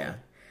long. Yeah.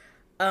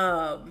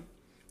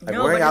 Like,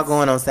 where are y'all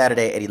going on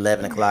Saturday at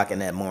 11 o'clock in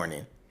that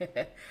morning?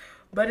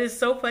 But it's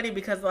so funny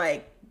because,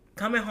 like,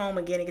 coming home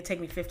again, it could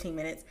take me 15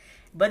 minutes.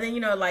 But then,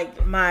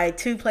 like, my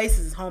 2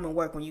 places is home and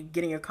work when you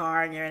get in your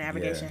car and you're in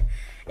navigation.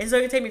 Yeah. And so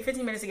it could take me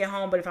 15 minutes to get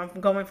home. But if I'm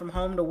going from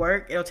home to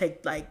work, it'll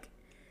take, like,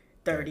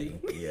 30.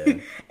 Yeah.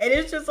 And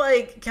it's just,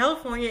 like,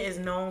 California is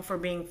known for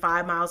being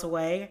 5 miles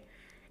away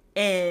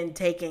and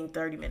taking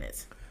 30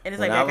 minutes. And it's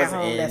when like, back at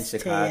home, that's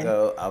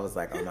Chicago, 10. I was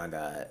like, oh, my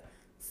God.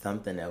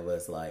 Something that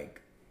was, like,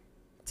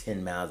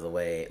 10 miles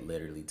away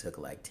literally took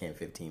like 10,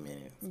 15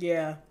 minutes.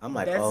 Yeah. I'm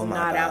like, that's oh my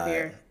not God. Out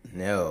here.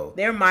 No.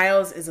 Their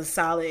miles is a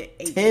solid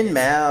 8 10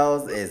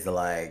 miles is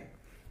like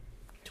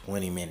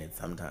 20 minutes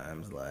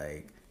sometimes.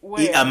 Like,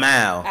 where? A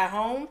mile. At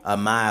home? A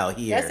mile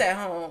here. That's at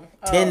home.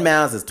 10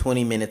 miles is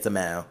 20 minutes a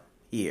mile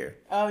here.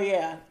 Oh,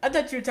 yeah. I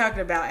thought you were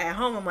talking about at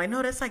home. I'm like,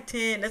 no, that's like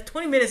 10. That's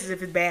 20 minutes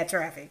if it's bad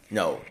traffic.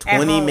 No,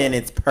 20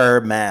 minutes per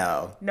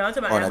mile. No, I'm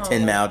talking about on a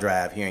 10-mile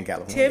drive here in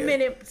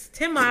California.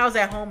 10 miles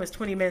at home is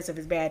 20 minutes if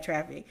it's bad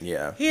traffic.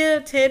 Yeah.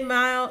 Here, 10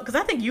 miles, because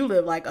I think you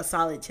live like a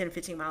solid 10,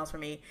 15 miles from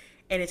me,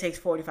 and it takes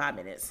 45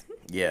 minutes.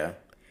 Yeah.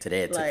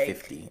 Today it took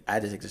 50. I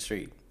had to take the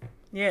street.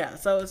 Yeah,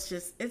 so it's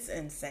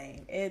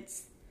insane.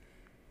 It's,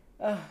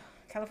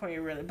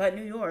 California really, but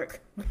New York.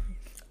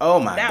 Oh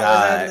my God. That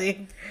was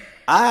ugly.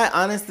 I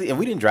honestly, and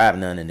we didn't drive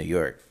none in New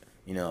York.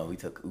 We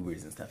took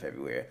Ubers and stuff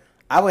everywhere.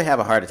 I would have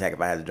a heart attack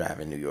if I had to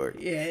drive in New York.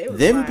 Yeah, it was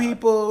them wild.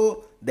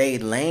 People, they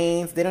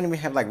lanes, they don't even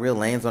have like real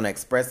lanes on the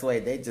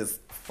expressway. They just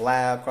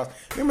fly across.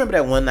 You remember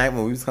that one night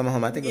when we was coming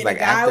home? I think it was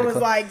like after the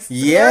like,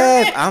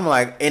 yes. I'm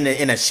like in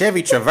a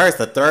Chevy Traverse,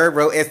 a 3rd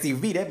row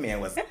SUV. That man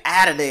was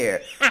out of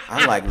there.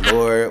 I'm like,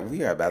 Lord,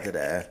 we are about to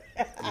die.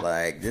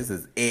 Like, this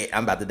is it.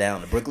 I'm about to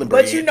down the Brooklyn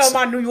Bridge. But you know,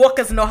 my New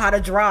Yorkers know how to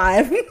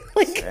drive.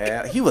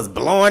 Yeah, he was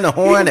blowing the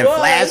horn and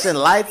flashing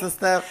lights and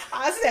stuff.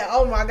 I said,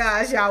 "Oh my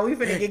gosh, y'all, we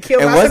finna get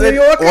killed And by some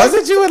New Yorkers."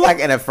 wasn't you like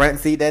in a front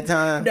seat that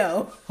time?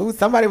 No.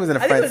 Somebody was in a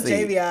I front think it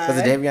was seat. Javion. Was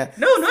it Javion?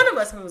 No, none of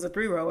us. It was a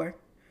 3-rower.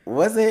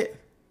 Was it?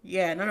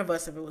 Yeah, none of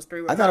us. If it was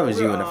 3-rower, I thought it was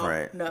we you were in the all-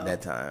 front No,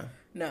 that time.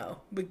 no.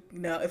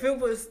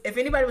 If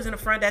anybody was in the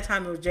front that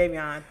time, it was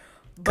Javion.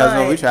 Because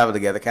when we But travel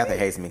together, Kathy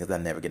hates me because I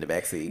never get in the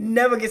back seat.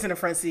 never gets in the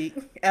front seat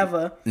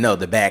ever. No,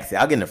 the back seat.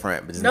 I'll get in the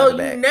front, but just No, not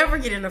the you back. never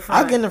get in the front.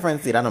 I'll get in the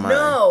front seat. I don't mind.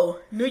 No,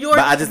 New York.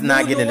 But I just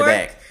not get in the York,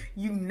 back.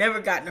 You never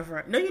got in the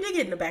front. No, you did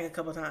get in the back a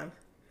couple times.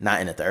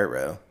 Not in the third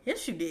row.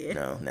 Yes, you did.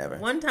 No, never.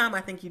 One time,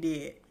 I think you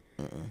did.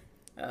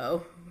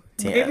 Oh,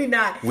 Yeah. maybe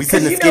not. We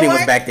said the You know skinny was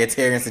what? back there,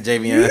 Terrence and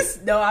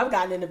Javion. No, I've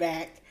gotten in the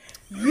back.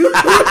 You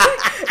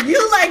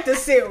you like to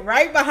sit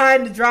right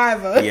behind the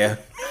driver. Yeah.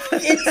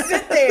 And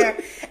sit there.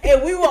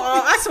 And we were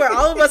all, I swear,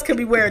 all of us could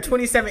be wearing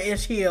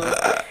 27-inch heels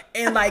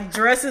and like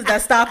dresses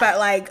that stop at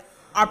like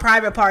our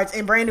private parts.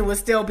 And Brandon would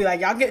still be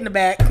like, y'all get in the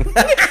back.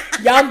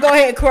 Y'all go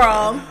ahead and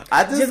crawl.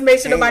 I Just make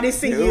sure can't nobody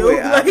see do you.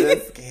 it. I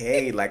just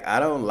can't. Like, I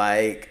don't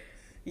like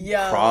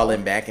Yo.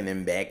 crawling back in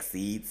them back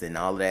seats and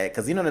all of that.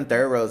 Because, you know, the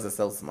third rows are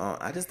so small.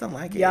 I just don't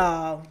like it.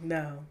 Y'all,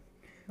 no.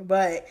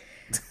 But,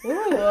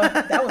 ooh,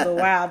 that was a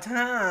wild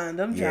time.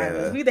 Them Yeah.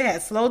 drivers. We either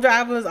had slow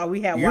drivers or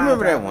we had You wild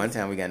remember that drivers. one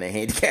time we got in a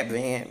handicap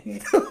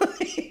van?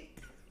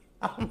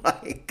 I'm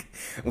like,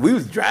 we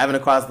was driving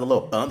across the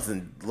little bumps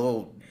and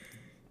little,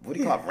 what do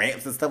you call it,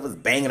 ramps and stuff was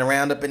banging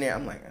around up in there.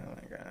 I'm like, oh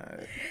my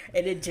God.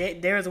 And then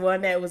there was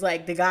one that was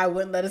like the guy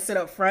wouldn't let us sit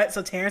up front,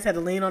 so Terrence had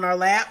to lean on our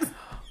lap.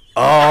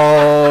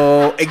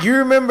 Oh, and you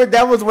remember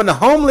that was when the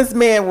homeless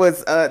man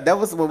was, that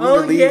was when we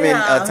were leaving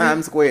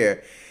Times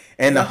Square.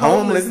 And the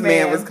homeless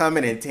man was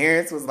coming and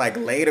Terrence was like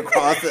laid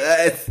across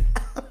us.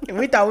 And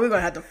we thought we were going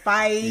to have to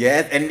fight.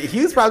 Yes, and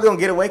he was probably going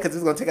to get away because it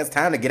was going to take us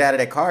time to get out of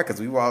that car because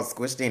we were all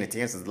squished in and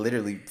Terrence was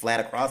literally flat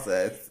across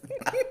us.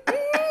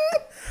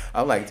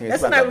 I'm like,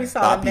 Terrence, That's the night we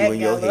saw bop the you Met in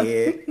your Gala.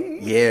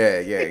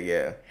 head.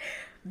 Yeah.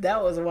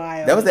 That was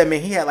wild. That was that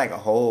man. He had like a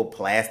whole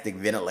plastic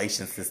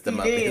ventilation system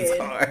He up in his did.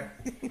 car.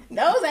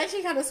 That was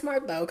actually kind of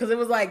smart though, because it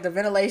was like the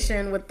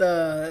ventilation with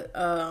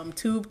the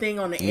tube thing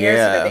on the air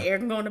so that the air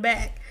can go in the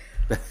back.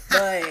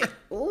 But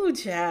ooh,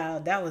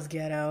 child, that was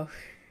ghetto.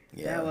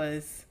 Yeah. That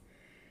was,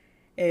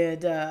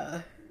 and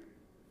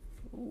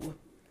ooh.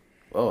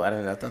 Oh, I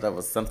didn't know. I thought that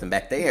was something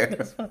back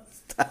there.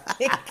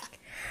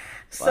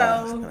 So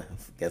Wow.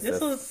 Guess this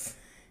that's was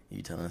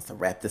you telling us to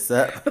wrap this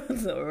up.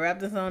 so wrap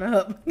this on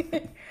up.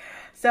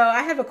 So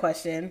I have a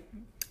question.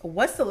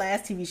 What's the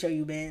last TV show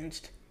you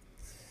binged?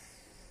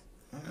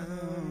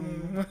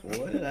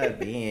 What did I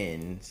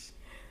binge?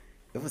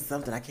 It was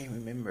something I can't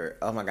remember.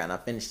 Oh my God, and I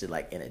finished it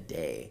like in a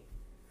day.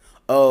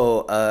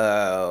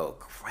 Oh,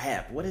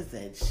 crap. What is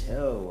that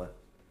show?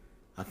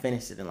 I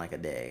finished it in like a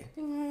day.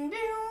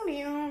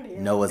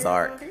 Noah's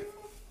Ark.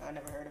 I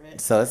never heard of it.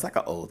 So it's like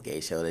an old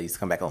gay show that used to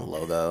come back on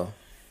Logo.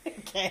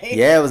 Okay.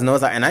 Yeah, it was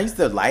Noah's Ark. And I used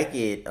to like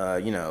it,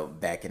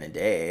 back in the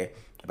day.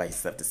 But I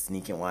used to have to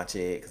sneak and watch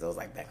it because it was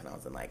like back when I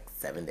was in like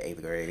 7th to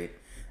 8th grade.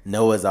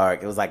 Noah's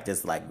Ark. It was like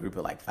this like group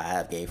of like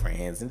 5 gay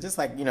friends and just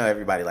like,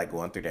 everybody like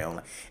going through their own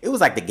life. It was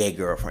like the gay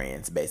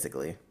girlfriends,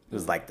 basically. It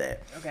was like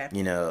that. Okay.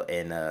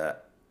 And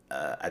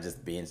I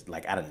just binged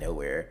like out of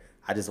nowhere.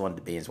 I just wanted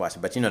to binge watch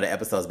it. But the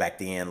episodes back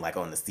then, like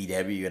on the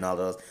CW and all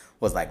those,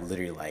 was like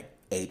literally like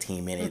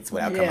 18 minutes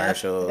without Yeah.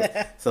 commercials.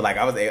 So like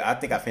I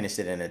think I finished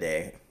it in a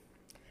day.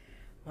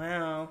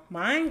 Wow.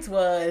 Mine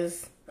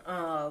was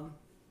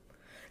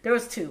there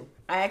was 2.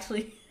 I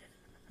actually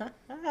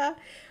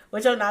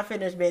which I'm not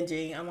finished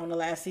binging. I'm on the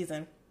last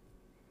season.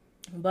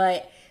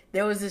 But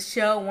there was this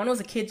show, one was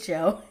a kid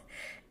show,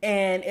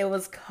 and it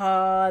was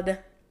called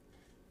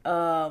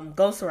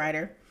Ghost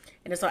Rider.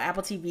 And it's on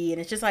Apple TV, and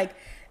it's just like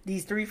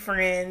these 3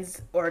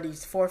 friends or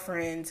these 4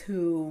 friends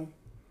who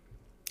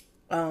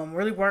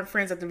really weren't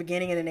friends at the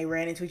beginning, and then they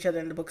ran into each other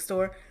in the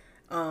bookstore.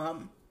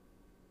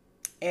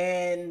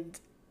 And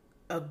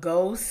a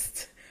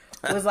ghost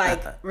was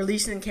like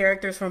releasing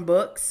characters from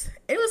books.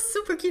 It was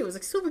super cute. It was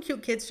a super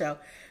cute kids show.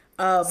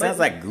 Sounds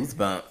like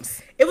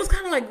Goosebumps. It was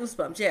kind of like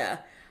Goosebumps, yeah.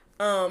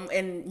 And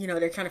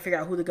they're trying to figure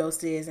out who the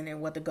ghost is and then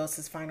what the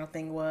ghost's final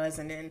thing was,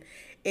 and then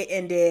it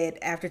ended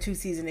after 2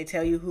 seasons. They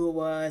tell you who it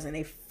was, and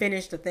they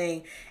finished the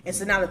thing. And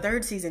so now the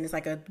 3rd season is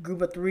like a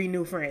group of 3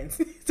 new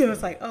friends. So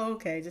it's like, oh,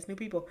 okay, just new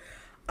people.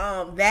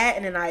 That,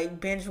 and then I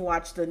binge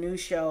watched the new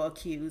show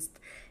Accused.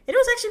 It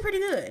was actually pretty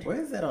good.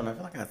 Where is that on? I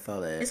feel like I saw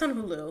that. It's on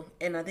Hulu,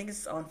 and I think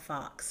it's on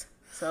Fox.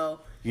 So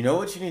you know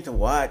what you need to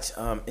watch?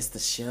 It's the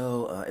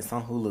show. It's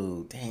on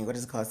Hulu. Dang, what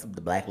is it called? The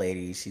black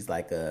lady. She's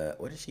like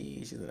what is she?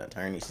 She's an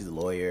attorney. She's a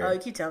lawyer. oh, you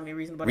keep telling me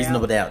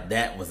Reasonable Doubt.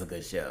 That was a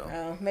good show.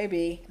 Oh,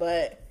 maybe,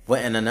 but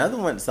Well, and another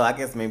one. So I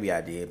guess maybe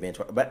I did binge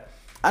watch, but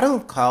I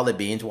don't call it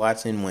binge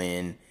watching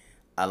when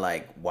I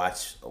like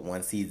watch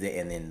one season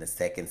and then the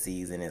second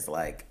season is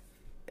like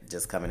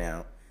just coming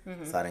out.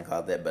 Mm-hmm. So I didn't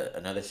call it that. But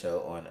another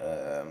show on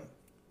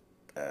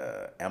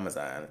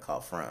Amazon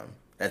called From.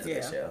 That's a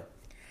good show.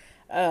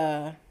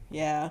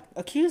 Yeah.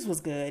 Accused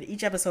was good.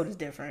 Each episode is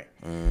different.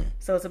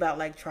 So it's about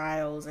like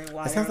trials and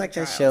why. It sounds like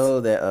that trials. show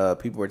that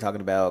people were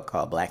talking about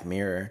called Black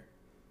Mirror.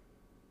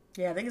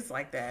 Yeah, I think it's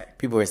like that.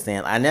 People were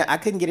saying I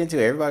couldn't get into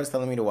it. Everybody was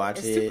telling me to watch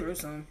It's it. too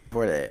gruesome.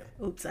 Before that,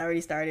 Oops, I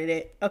already started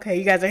it. Okay,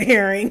 you guys are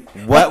hearing.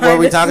 what were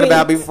we talking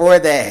about before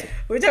that?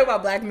 We're talking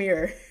about Black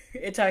Mirror.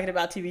 We're talking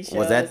about TV shows.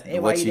 Was that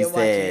and what why you didn't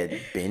said? Watch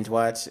it. Binge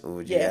watch? Or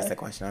would you Yeah. ask that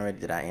question already?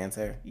 Did I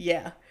answer?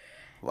 Yeah.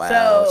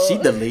 Wow, So- she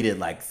deleted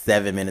like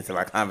 7 minutes of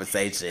our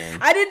conversation.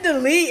 I didn't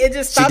delete. It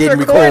just stopped didn't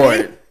recording.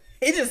 record.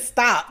 It just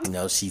stopped.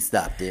 No, she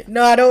stopped it.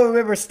 No, I don't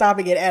remember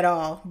stopping it at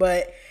all.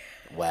 But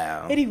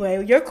Wow.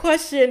 anyway, your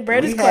question,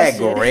 Brandon's We had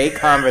question. great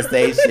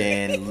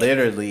conversation,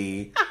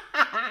 literally,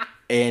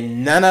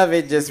 and none of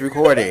it just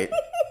recorded.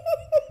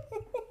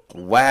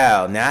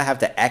 Wow. Now I have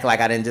to act like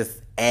I didn't just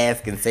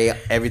ask and say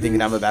everything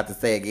that I'm about to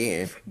say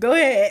again. Go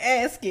ahead,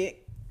 ask it.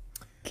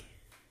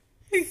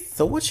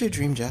 So what's your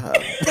dream job?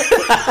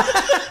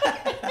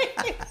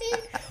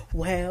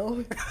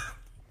 Well,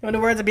 in the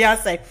words of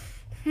Beyonce,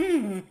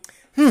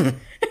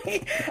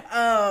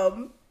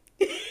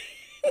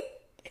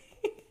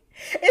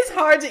 it's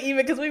hard to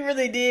even because we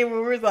really did when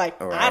we were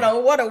like, I Right.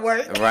 don't want to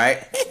work.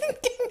 Right?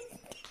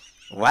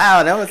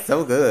 Wow, that was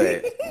so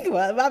good.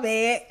 Well, my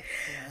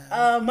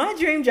bad. My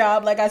dream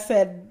job, like I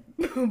said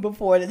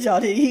before that y'all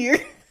didn't hear,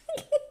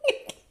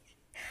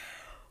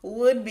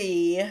 would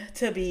be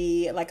to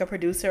be like a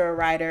producer or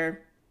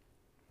writer,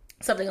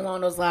 something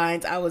along those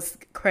lines. I was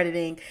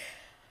crediting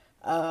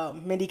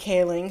Mindy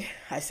Kaling.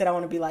 I said I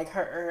want to be like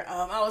her.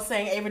 I was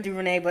saying Ava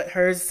DuVernay, but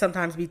hers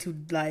sometimes be too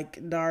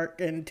like dark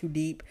and too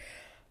deep.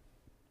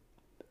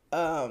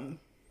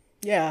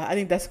 Yeah, I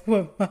think that's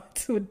what mine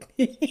would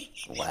be.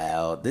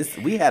 Wow,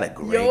 we had a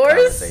great Yours?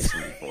 conversation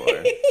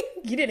before.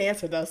 You didn't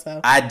answer though,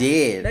 so. I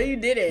did. No, you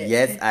didn't.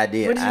 Yes, I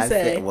did. What did you I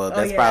say? Said, well, Oh,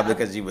 that's yeah. probably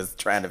because you was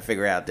trying to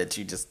figure out that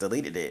you just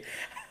deleted it.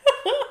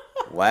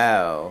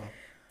 Wow.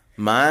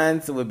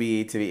 Mine would be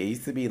it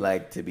used to be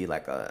like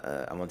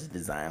I want to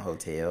design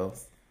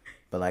hotels,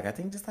 but like I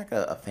think just like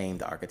a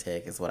famed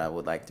architect is what I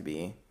would like to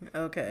be.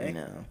 Okay. You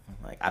know,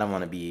 like I don't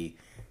want to be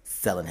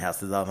selling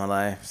houses all my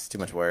life. It's too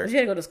much work. You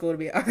gotta go to school to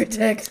be an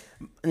architect.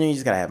 And you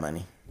just gotta have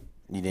money.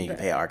 You can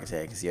pay an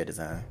architect. It's your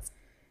design.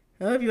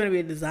 Oh, if you want to be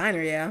a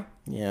designer, yeah.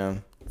 Yeah.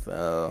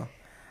 So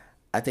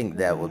I think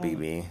that would be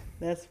me.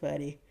 That's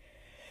funny.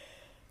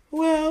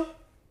 Well,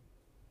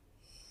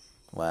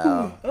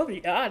 Wow. oh my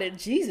God, and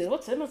Jesus,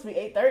 what's it? Must be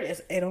 8:30.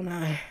 It's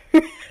 8:09.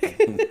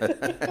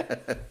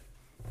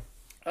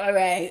 All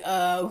right.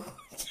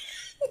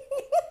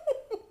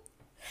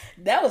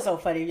 That was so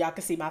funny. Y'all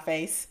can see my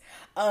face.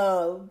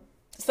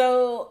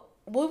 So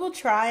we will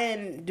try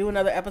and do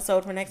another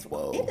episode for next week.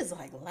 Whoa. It is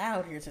like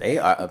loud here today. They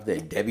are up there.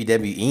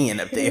 WWEing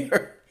up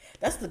there.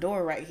 That's the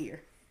door right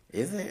here.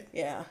 Is it?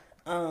 Yeah.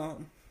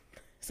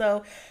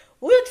 So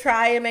we'll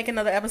try and make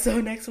another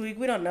episode next week.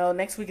 We don't know.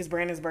 Next week is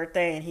Brandon's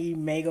birthday, and he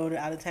may go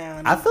out of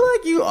town. I feel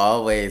like you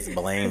always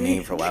blame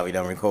me for why we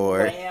don't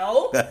record.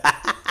 Well,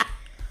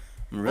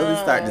 I'm really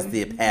starting to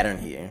see a pattern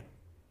here.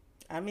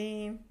 I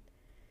mean,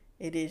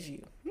 it is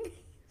you.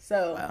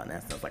 So Wow,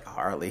 that sounds like a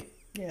Harley.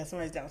 yeah,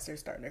 somebody's downstairs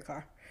starting their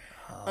car.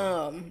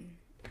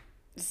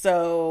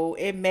 So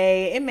it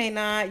may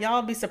not.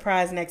 Y'all be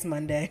surprised next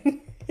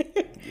Monday.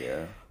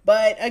 Yeah.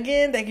 But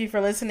again, thank you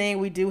for listening.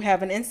 We do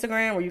have an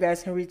Instagram where you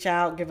guys can reach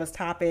out, give us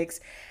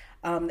topics.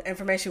 The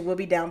information will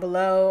be down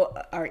below.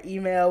 Our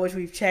email, which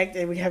we've checked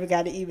and we haven't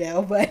got an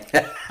email, but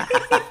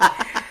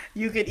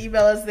you can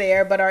email us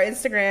there. But our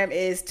Instagram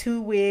is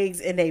 2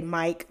 Wigs and a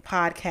Mic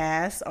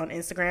Podcast on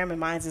Instagram, and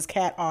mine's is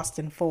Cat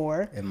Austin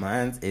 4. And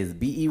mine is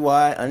BEY_DIDDY.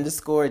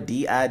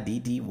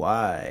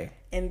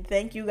 And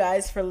thank you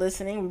guys for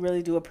listening. We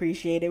really do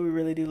appreciate it. We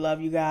really do love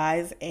you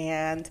guys.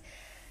 And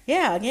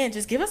yeah, again,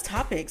 just give us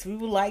topics. We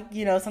would like,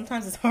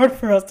 sometimes it's hard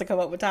for us to come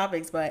up with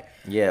topics, but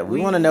Yeah,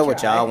 we want to know what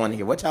try. y'all want to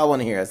hear. What y'all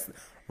want to hear us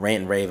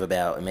rant and rave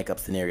about and make up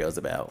scenarios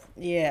about.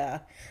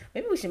 Yeah,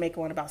 maybe we should make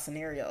one about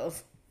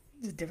scenarios,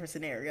 just different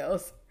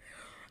scenarios.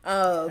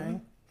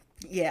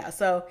 Yeah,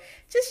 so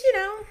just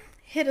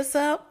hit us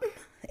up,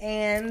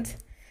 and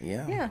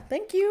Yeah.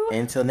 thank you.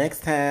 Until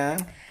next time,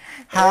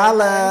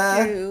 holla.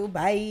 Thank you.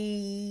 Bye.